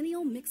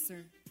Millennial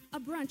Mixer, a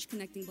brunch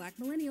connecting Black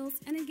millennials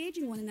and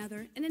engaging one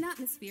another in an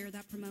atmosphere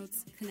that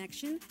promotes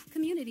connection,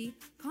 community,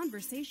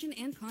 conversation,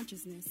 and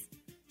consciousness.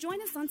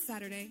 Join us on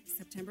Saturday,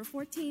 September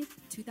 14th,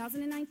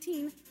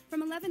 2019,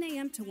 from 11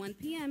 a.m. to 1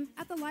 p.m.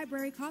 at the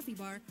Library Coffee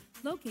Bar,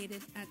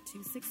 located at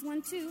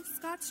 2612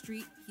 Scott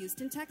Street,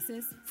 Houston,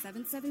 Texas,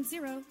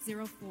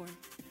 77004.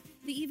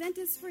 The event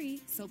is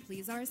free, so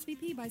please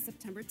RSVP by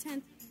September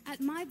 10th at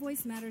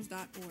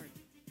myvoicematters.org.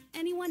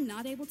 Anyone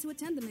not able to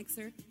attend the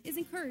mixer is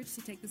encouraged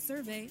to take the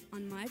survey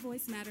on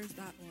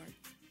myvoicematters.org.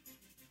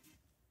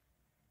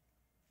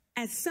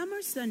 As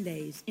Summer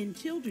Sundays in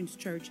Children's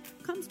Church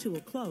comes to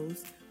a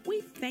close,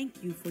 we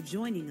thank you for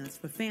joining us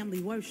for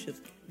family worship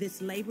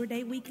this Labor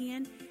Day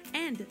weekend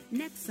and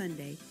next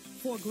Sunday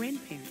for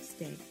Grandparents'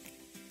 Day.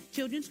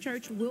 Children's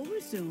Church will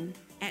resume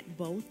at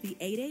both the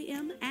 8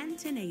 a.m. and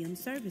 10 a.m.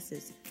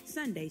 services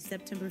Sunday,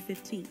 September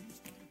 15th.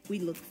 We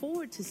look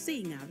forward to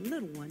seeing our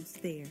little ones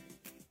there.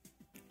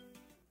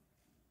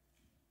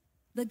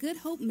 The Good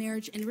Hope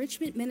Marriage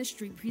Enrichment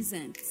Ministry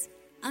presents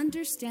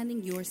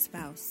Understanding Your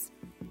Spouse: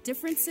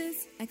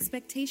 Differences,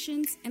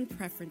 Expectations, and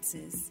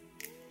Preferences.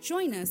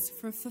 Join us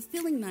for a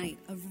fulfilling night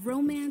of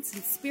romance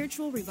and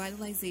spiritual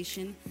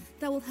revitalization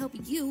that will help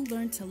you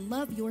learn to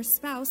love your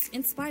spouse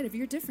in spite of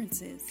your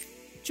differences.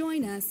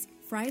 Join us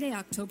Friday,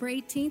 October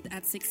 18th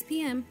at 6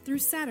 p.m. through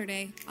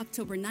Saturday,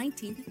 October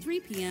 19th, 3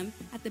 p.m.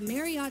 at the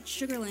Marriott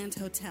Sugarland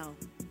Hotel.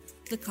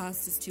 The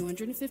cost is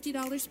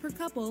 $250 per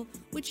couple,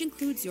 which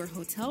includes your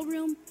hotel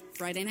room,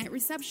 Friday night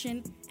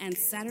reception, and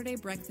Saturday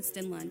breakfast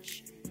and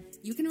lunch.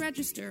 You can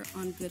register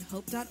on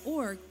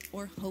goodhope.org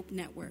or Hope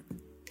Network.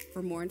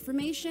 For more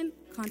information,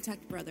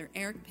 contact Brother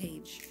Eric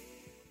Page.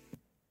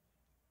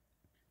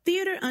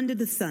 Theater Under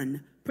the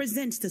Sun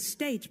presents the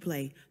stage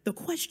play, The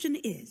Question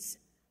Is.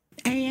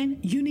 Ann,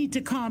 you need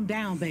to calm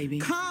down, baby.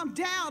 Calm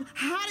down?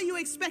 How do you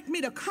expect me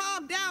to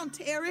calm down,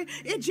 Terry?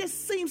 It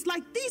just seems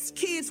like these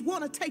kids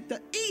want to take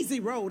the easy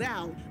road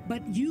out.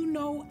 But you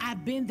know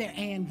I've been there,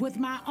 Ann, with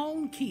my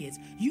own kids.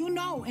 You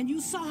know, and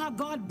you saw how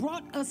God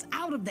brought us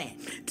out of that.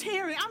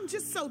 Terry, I'm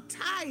just so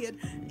tired.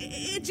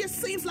 It just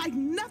seems like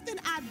nothing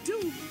I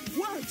do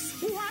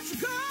works.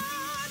 Watch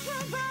God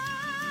provide.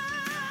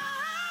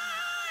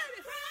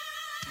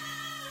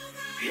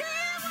 He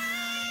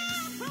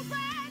will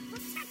provide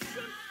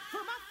protection for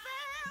my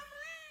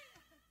family.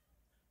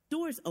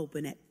 Doors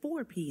open at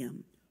 4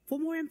 p.m. For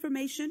more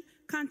information,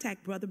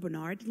 contact Brother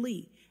Bernard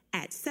Lee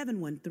at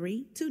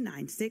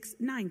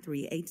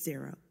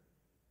 713-296-9380.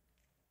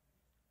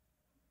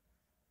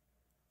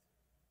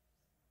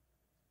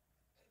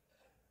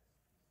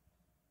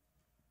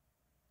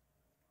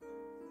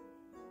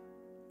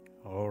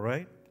 All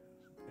right.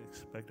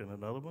 Expecting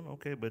another one.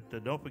 Okay, but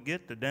don't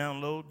forget to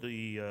download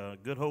the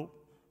Good Hope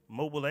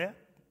mobile app.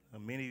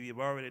 Many of you have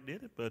already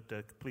did it, but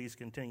please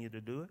continue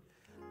to do it.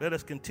 Let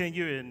us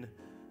continue in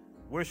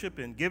worship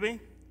and giving.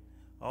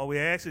 All we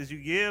ask is you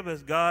give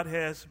as God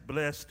has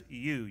blessed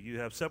you. You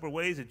have several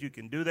ways that you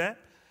can do that.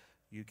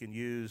 You can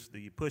use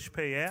the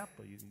PushPay app,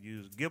 or you can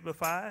use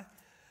Givelify,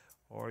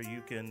 or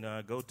you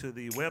can go to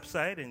the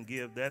website and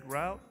give that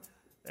route,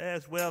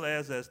 as well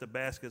as the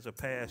baskets are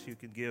passed, you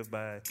can give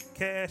by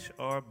cash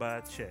or by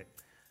check.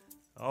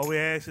 All we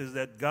ask is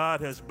that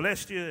God has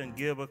blessed you and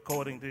give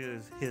according to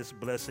his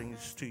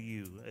blessings to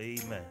you.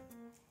 Amen.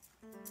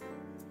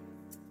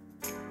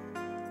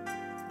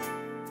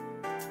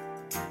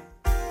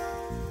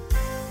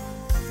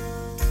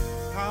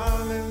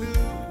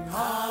 Hallelujah.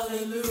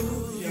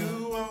 Hallelujah.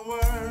 You are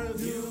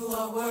worthy. You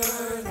are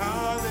worthy.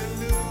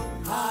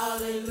 Hallelujah.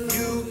 Hallelujah.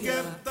 You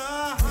get the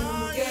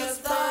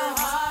highest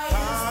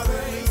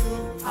praise.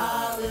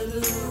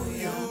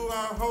 Hallelujah. You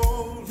are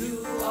holy.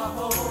 You are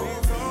holy. We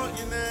exalt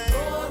your name.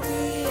 Lord,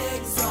 we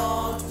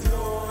exalt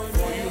your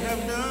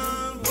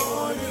name.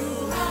 For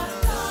you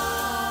have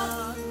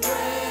done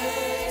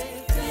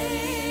great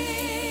things.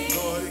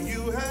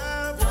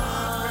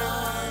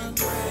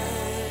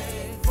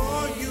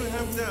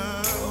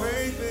 done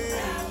great things.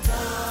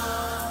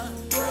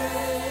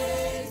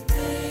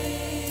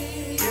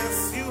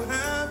 Yes, you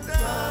have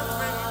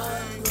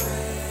done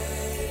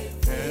great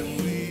things.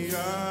 And we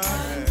are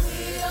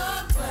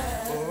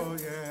glad. Oh,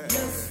 yeah.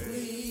 Yes,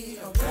 we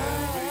are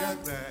glad.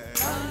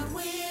 And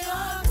we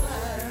are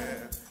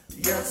glad.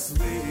 Yes,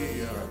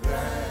 we are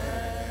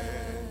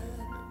glad.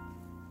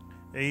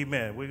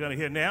 Amen. We're going to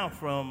hear now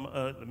from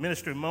the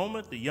ministry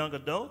moment, the young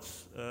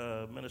adults,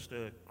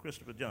 Minister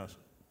Christopher Johnson.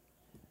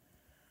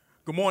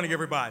 Good morning,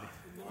 everybody.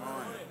 Good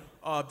morning.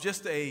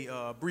 Just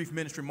a brief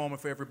ministry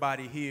moment for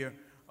everybody here.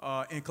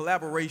 In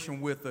collaboration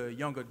with the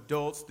young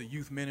adults, the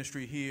youth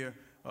ministry here,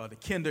 the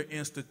Kinder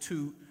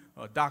Institute,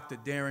 Dr.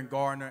 Darren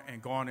Gardner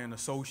and Gardner and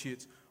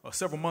Associates,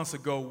 several months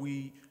ago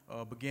we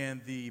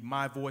began the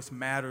My Voice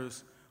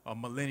Matters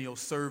Millennial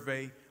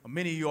Survey.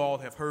 Many of you all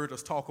have heard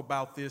us talk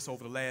about this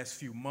over the last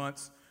few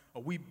months.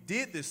 We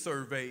did this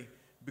survey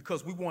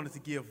because we wanted to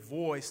give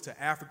voice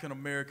to African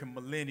American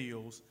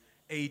millennials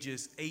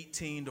ages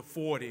 18 to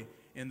 40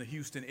 in the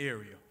Houston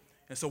area.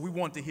 And so we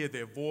want to hear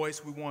their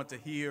voice. We want to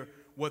hear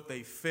what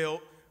they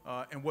felt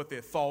and what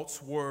their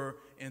thoughts were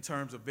in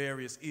terms of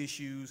various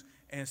issues.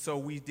 And so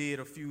we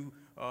did a few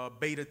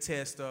beta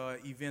test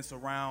events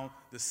around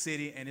the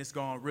city, and it's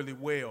gone really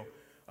well.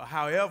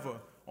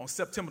 However, on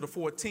September the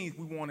 14th,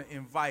 we want to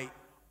invite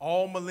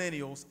all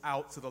millennials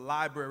out to the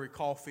Library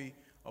Coffee,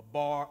 a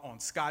bar on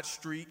Scott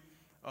Street.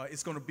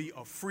 It's going to be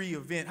a free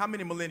event. How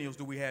many millennials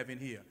do we have in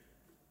here?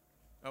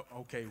 Oh,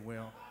 okay,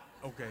 well,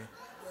 okay.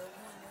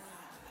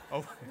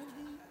 Oh.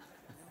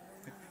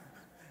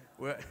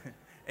 Well,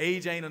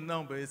 age ain't a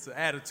number, it's an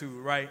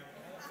attitude, right?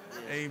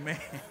 Amen.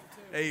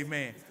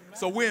 Amen.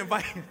 So we're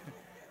inviting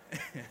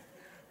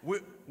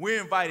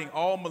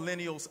all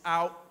millennials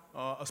out,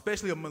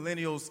 especially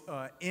millennials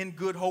in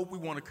Good Hope. We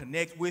want to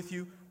connect with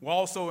you. We're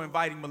also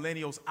inviting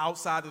millennials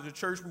outside of the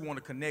church. We want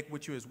to connect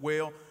with you as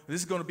well.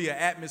 This is going to be an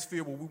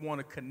atmosphere where we want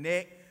to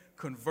connect,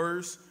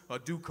 converse,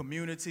 do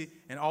community,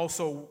 and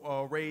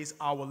also raise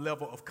our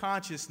level of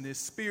consciousness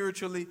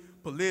spiritually,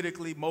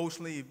 politically,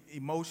 emotionally,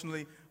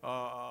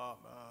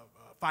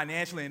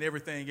 financially, and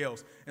everything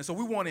else. And so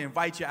we want to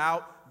invite you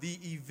out. The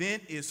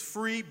event is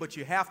free, but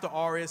you have to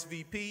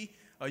RSVP.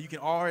 You can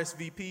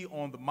RSVP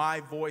on the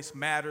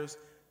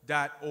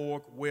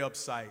myvoicematters.org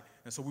website.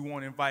 And so we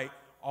want to invite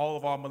all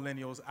of our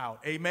millennials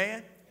out.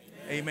 Amen?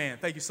 Amen. Amen.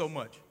 Thank you so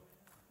much.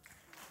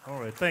 All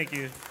right. Thank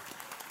you,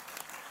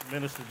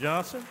 Minister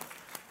Johnson.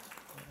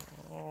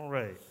 All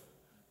right.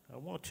 I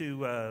want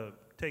to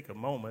take a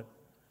moment.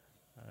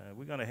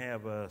 We're going to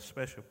have a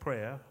special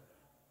prayer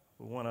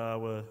for one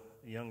of our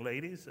young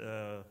ladies.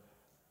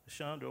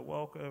 Chandra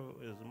Walker,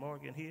 is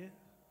Morgan here?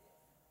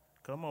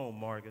 Come on,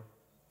 Morgan.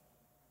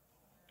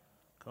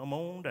 Come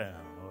on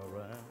down, all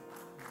right.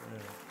 Yeah.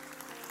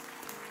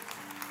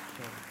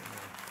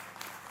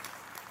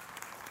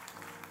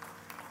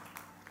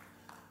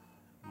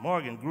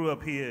 Morgan grew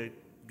up here at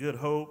Good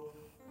Hope,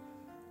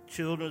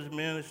 children's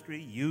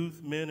ministry,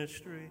 youth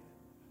ministry,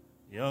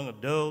 young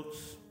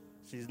adults.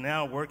 She's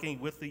now working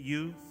with the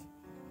youth.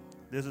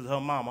 This is her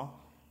mama,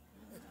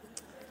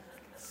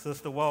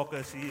 Sister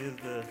Walker. She is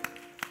the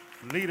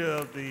leader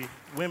of the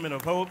Women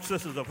of Hope,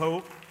 Sisters of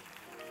Hope.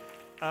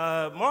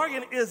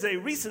 Morgan is a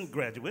recent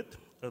graduate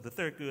of the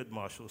Thurgood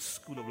Marshall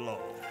School of Law.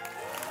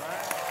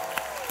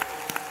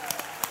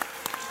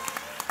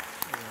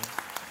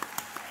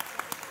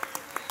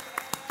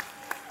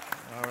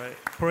 All right.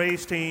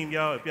 Praise team,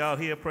 y'all. If y'all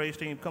here, praise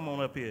team, come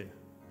on up here.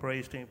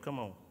 Praise team, come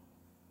on.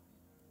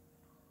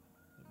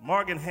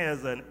 Morgan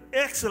has an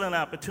excellent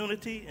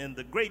opportunity in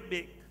the great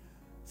big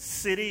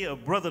city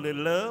of brotherly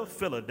love,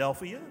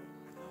 Philadelphia.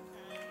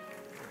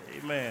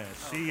 Amen.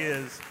 She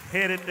is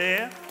headed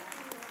there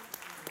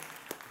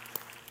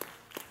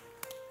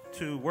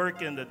to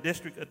work in the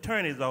district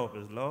attorney's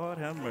office. Lord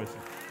have mercy.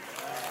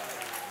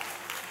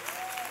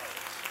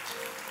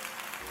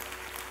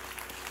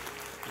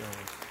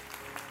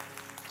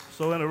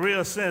 So in a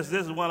real sense,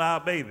 this is one of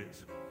our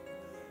babies.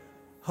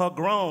 Her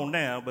grown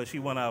now, but she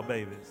one of our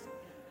babies.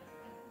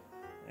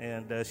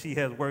 And she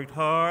has worked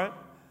hard,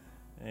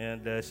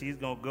 and she's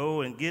going to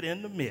go and get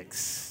in the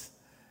mix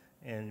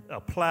and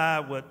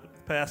apply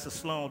what Pastor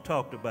Sloan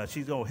talked about.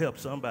 She's going to help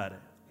somebody.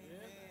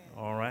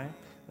 All right?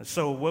 And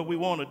so what we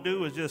want to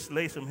do is just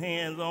lay some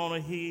hands on her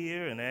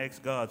here and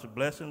ask God's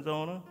blessings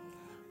on her.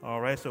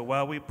 All right? So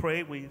while we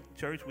pray,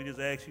 church, we just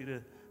ask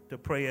you to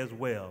pray as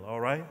well.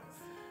 All right?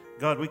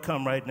 God, we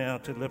come right now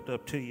to lift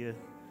up to you,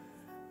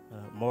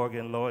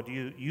 Morgan, Lord.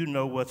 You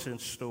know what's in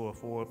store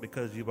for her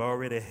because you've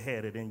already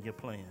had it in your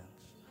plans.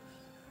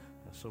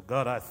 So,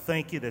 God, I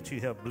thank you that you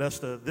have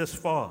blessed her this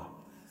far.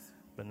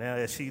 But now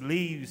as she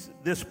leaves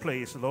this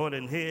place, Lord,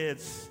 and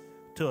heads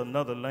to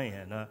another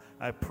land,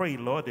 I pray,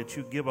 Lord, that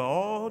you give her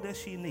all that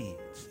she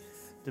needs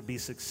to be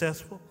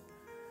successful.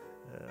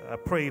 I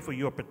pray for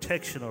your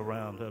protection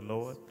around her,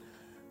 Lord.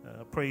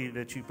 I pray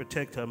that you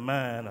protect her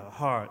mind, her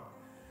heart,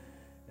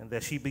 and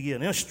that she be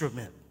an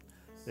instrument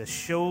that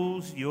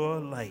shows your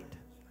light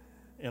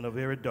in a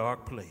very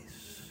dark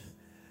place.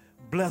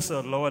 Bless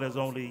her, Lord, as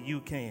only you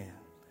can.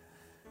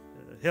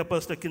 Help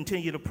us to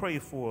continue to pray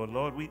for her,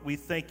 Lord. We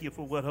thank you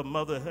for what her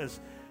mother has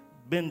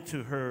been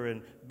to her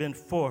and been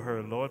for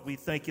her, Lord. We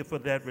thank you for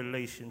that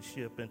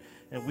relationship,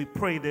 and we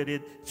pray that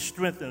it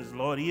strengthens,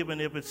 Lord, even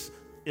if it's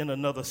in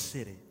another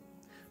city.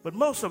 But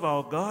most of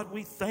all, God,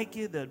 we thank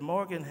you that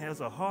Morgan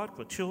has a heart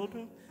for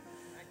children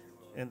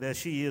and that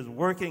she is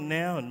working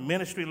now in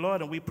ministry,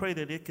 Lord, and we pray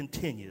that it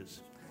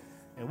continues.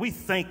 And we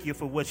thank you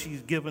for what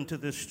she's given to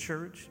this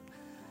church.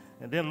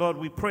 And then, Lord,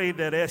 we pray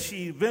that as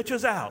she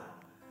ventures out,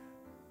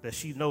 that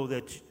she know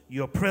that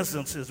your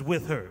presence is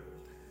with her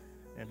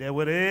and that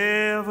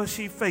whatever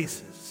she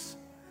faces,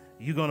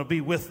 you're going to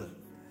be with her.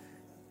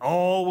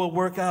 All will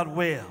work out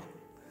well,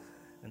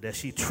 and that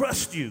she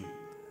trusts you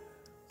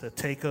to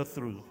take her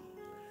through.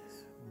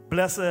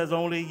 Bless her as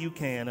only you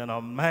can in a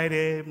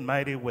mighty,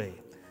 mighty way.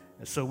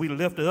 And so we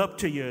lift her up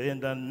to you in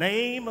the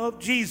name of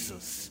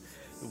Jesus.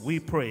 We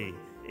pray.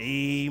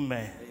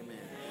 Amen. Amen.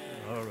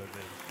 All right,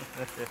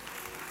 baby.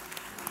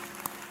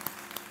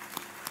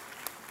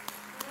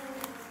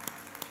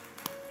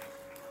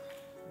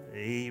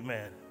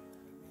 Amen.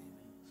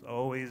 It's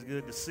always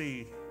good to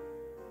see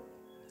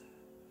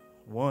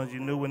ones you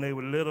knew when they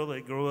were little,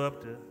 they grow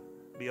up to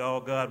be all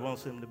God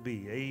wants them to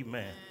be.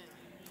 Amen.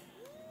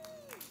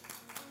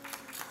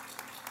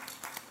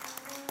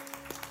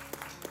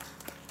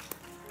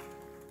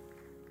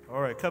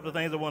 All right, a couple of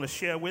things I want to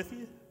share with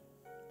you.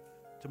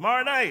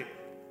 Tomorrow night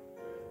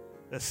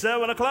at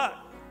 7 o'clock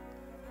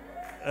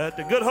at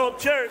the Good Hope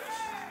Church,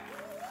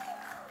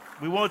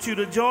 we want you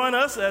to join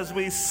us as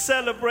we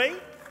celebrate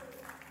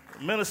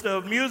Minister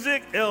of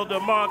Music, Elder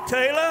Mark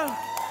Taylor.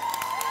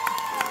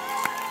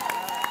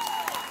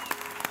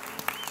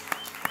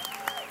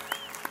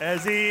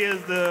 As he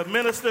is the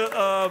Minister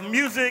of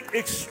Music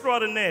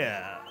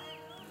Extraordinaire.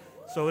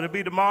 So it'll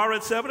be tomorrow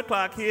at 7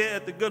 o'clock here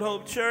at the Good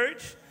Hope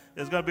Church.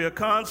 There's going to be a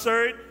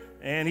concert,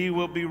 and he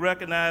will be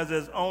recognized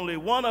as only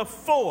one of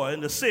 4 in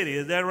the city.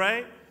 Is that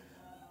right?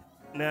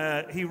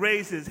 Now, he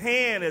raised his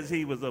hand as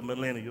he was a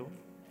millennial.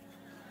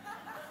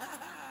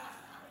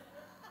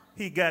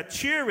 He got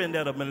cheering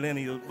at a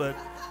millennial, but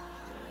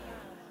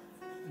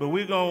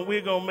we're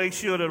gonna make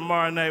sure that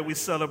tomorrow night we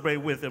celebrate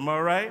with him,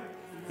 all right?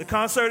 The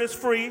concert is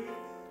free,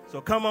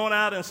 so come on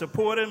out and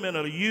support him in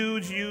a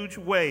huge, huge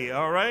way,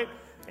 all right?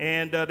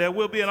 And there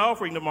will be an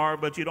offering tomorrow,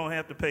 but you don't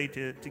have to pay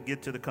to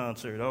get to the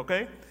concert,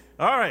 okay?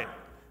 All right.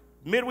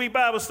 Midweek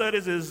Bible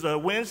Studies is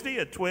Wednesday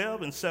at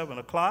 12 and 7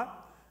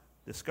 o'clock.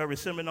 Discovery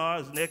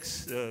Seminars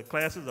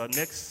classes are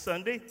next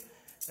Sunday.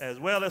 As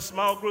well as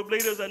small group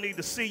leaders, I need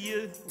to see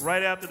you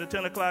right after the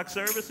 10 o'clock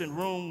service in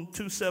room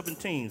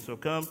 217. So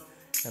come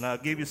and I'll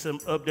give you some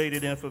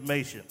updated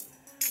information.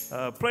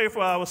 Pray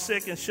for our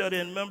sick and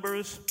shut-in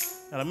members.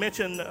 And I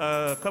mentioned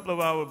a couple of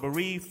our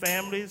bereaved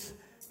families.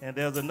 And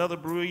there's another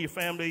bereaved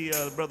family,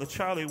 Brother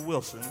Charlie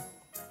Wilson,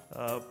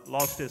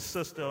 lost his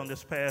sister on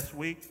this past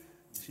week.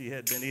 She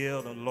had been ill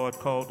and the Lord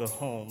called her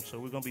home. So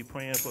we're going to be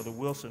praying for the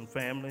Wilson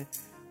family.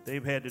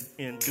 They've had to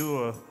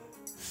endure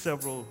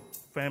several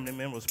family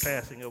members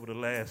passing over the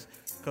last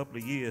couple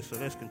of years. So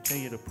let's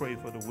continue to pray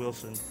for the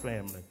Wilson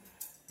family.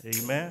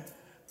 Amen.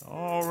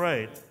 All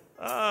right.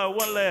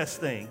 One last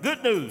thing.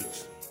 Good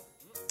news.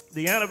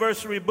 The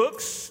anniversary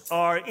books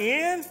are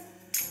in,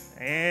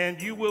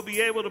 and you will be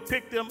able to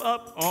pick them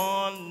up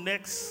on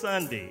next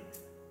Sunday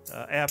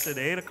after the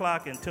 8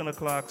 o'clock and 10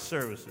 o'clock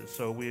services.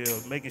 So we're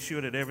making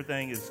sure that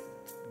everything is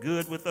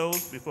good with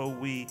those before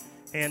we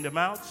hand them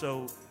out.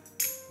 So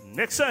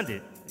next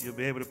Sunday, you'll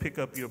be able to pick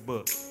up your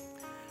book.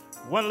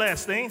 One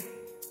last thing.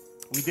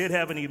 We did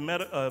have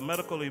a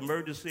medical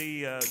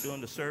emergency during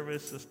the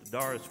service. Sister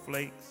Doris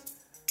Flakes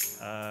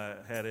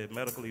had a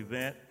medical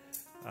event.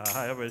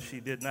 However, she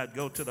did not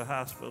go to the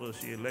hospital.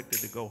 She elected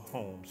to go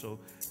home. So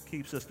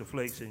keep Sister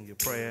Flakes in your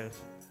prayers.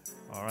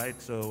 All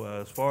right. So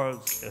as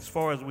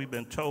far as we've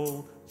been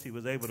told, she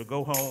was able to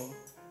go home,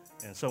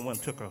 and someone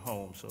took her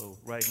home. So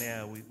right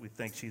now we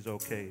think she's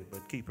okay,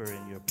 but keep her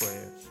in your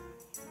prayers.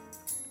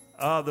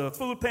 The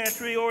food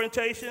pantry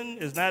orientation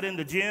is not in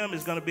the gym.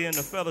 It's going to be in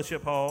the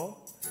fellowship hall.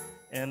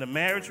 And the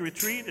marriage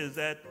retreat is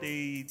at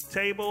the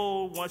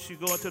table. Once you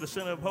go into the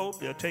Center of Hope,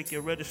 they'll take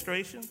your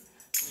registration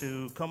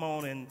to come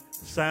on and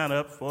sign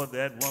up for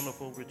that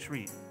wonderful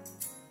retreat.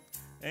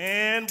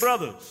 And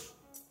brothers,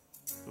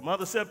 the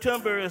month of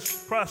September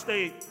is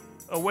prostate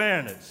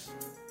awareness.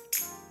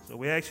 So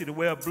we ask you to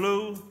wear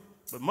blue,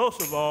 but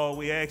most of all,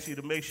 we ask you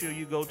to make sure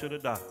you go to the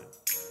doctor.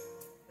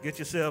 Get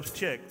yourselves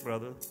checked,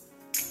 brother.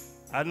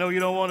 I know you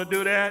don't want to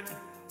do that,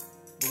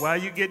 but while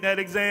you're getting that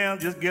exam,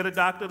 just get a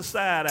doctor the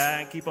side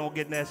eye and keep on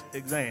getting that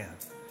exam.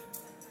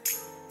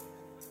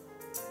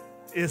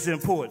 It's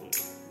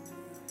important.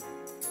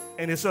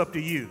 And it's up to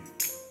you.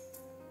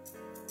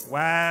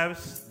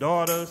 Wives,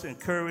 daughters,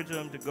 encourage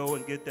them to go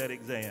and get that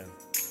exam.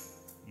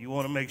 You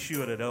want to make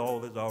sure that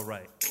all is all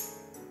right.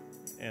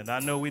 And I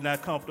know we're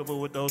not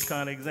comfortable with those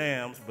kind of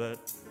exams, but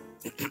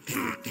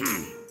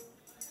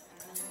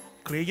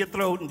clear your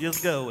throat and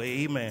just go.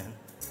 Amen.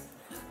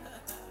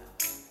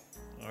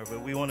 All right,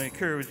 but we want to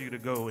encourage you to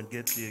go and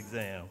get the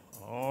exam.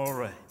 All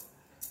right.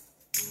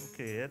 Okay.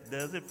 Okay, that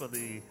does it for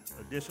the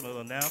additional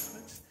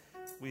announcements.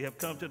 We have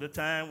come to the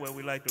time where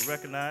we like to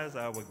recognize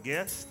our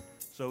guests.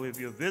 So if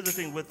you're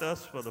visiting with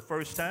us for the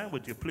first time,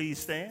 would you please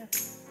stand?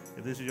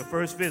 If this is your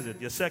first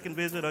visit, your second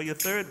visit, or your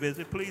third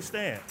visit, please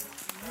stand.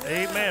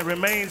 Amen.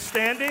 Remain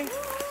standing.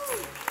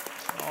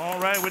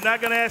 All right, we're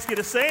not going to ask you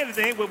to say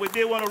anything, but we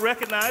did want to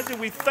recognize you.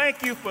 We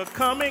thank you for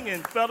coming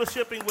and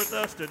fellowshipping with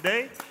us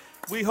today.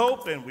 We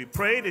hope and we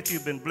pray that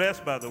you've been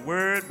blessed by the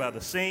word, by the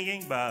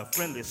singing, by a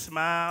friendly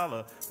smile,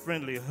 a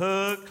friendly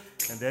hug,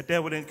 and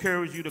that would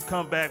encourage you to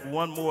come back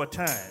one more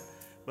time.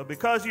 But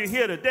because you're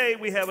here today,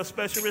 we have a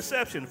special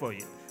reception for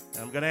you.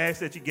 I'm going to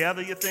ask that you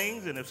gather your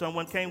things, and if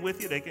someone came with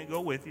you, they can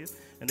go with you,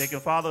 and they can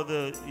follow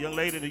the young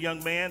lady and the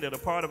young man that are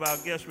part of our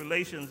guest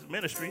relations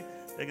ministry.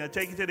 They're going to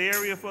take you to the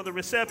area for the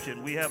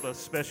reception. We have a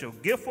special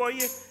gift for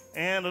you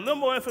and a little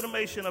more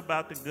information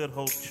about the Good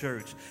Hope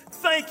Church.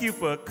 Thank you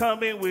for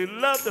coming. We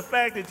love the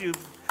fact that you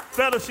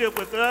fellowship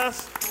with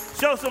us.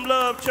 Show some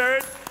love,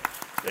 church.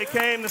 They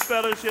came to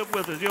fellowship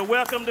with us. You're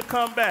welcome to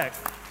come back.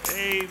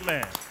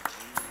 Amen.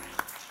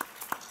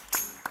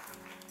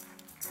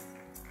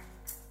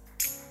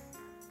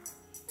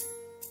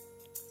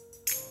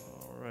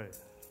 All right.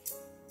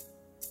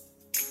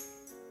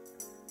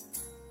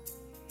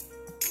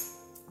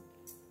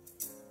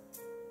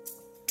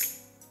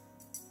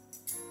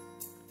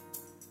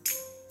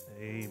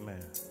 Amen.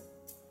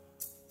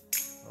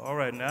 All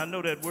right, now I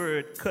know that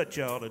word cut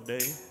y'all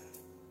today.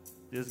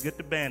 Just get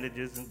the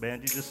bandages and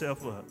bandage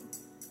yourself up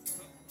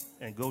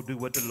and go do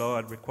what the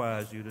Lord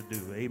requires you to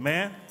do.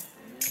 Amen?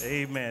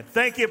 Amen.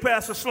 Thank you,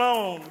 Pastor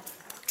Sloan,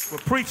 for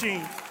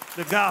preaching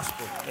the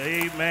gospel.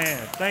 Amen.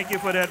 Thank you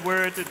for that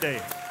word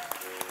today.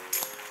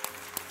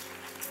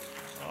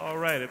 All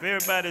right, if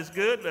everybody's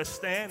good, let's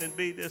stand and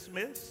be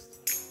dismissed.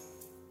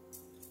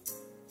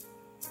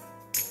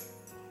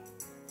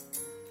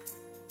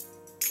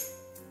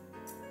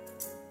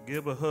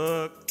 Give a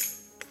hug,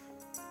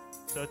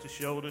 touch a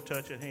shoulder,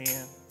 touch a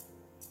hand.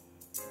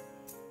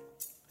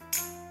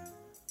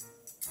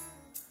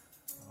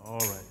 All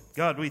right.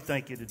 God, we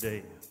thank you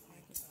today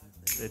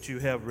that you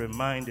have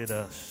reminded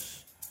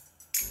us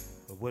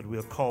of what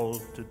we're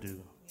called to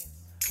do.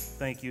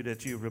 Thank you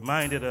that you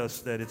reminded us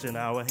that it's in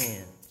our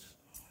hands.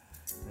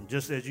 And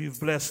just as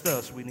you've blessed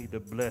us, we need to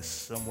bless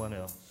someone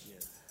else.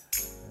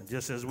 And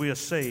just as we are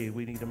saved,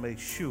 we need to make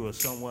sure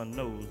someone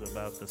knows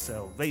about the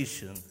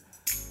salvation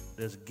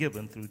that's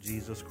given through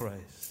Jesus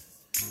Christ.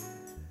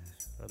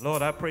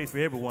 Lord, I pray for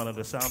everyone at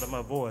the sound of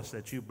my voice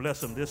that you bless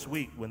them this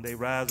week when they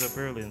rise up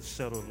early and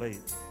settle late.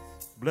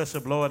 Bless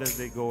them, Lord, as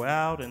they go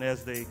out and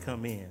as they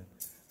come in.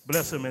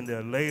 Bless them in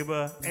their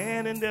labor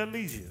and in their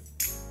leisure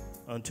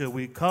until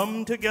we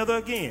come together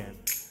again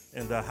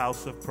in the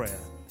house of prayer.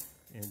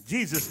 In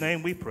Jesus'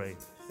 name we pray.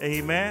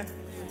 Amen.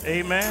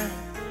 Amen.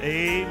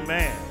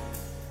 Amen.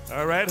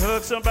 All right,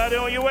 hug somebody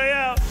on your way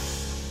out.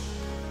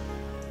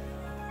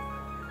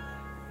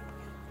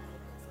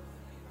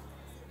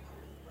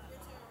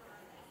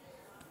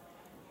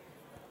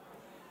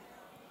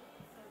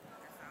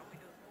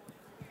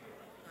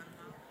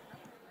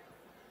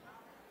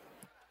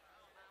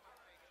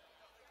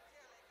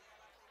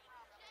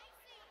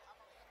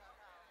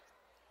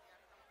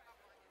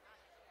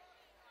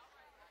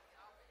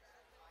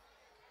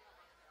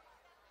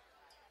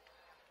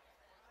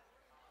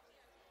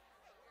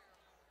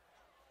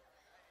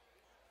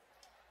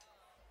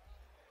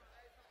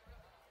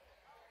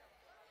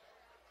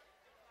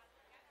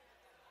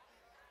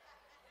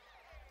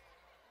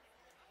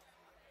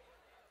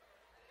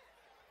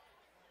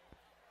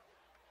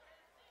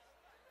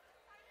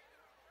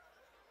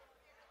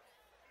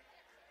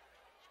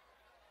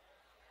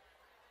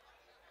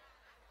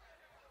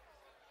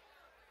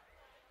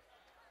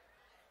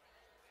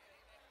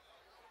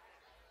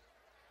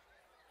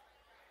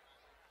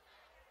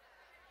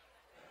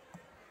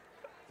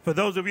 For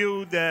those of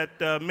you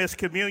that miss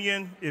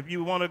communion, if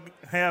you want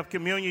to have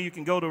communion, you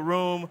can go to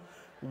room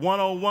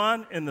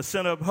 101 in the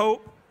Center of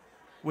Hope.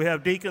 We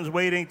have deacons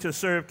waiting to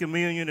serve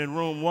communion in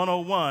room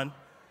 101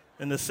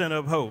 in the Center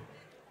of Hope.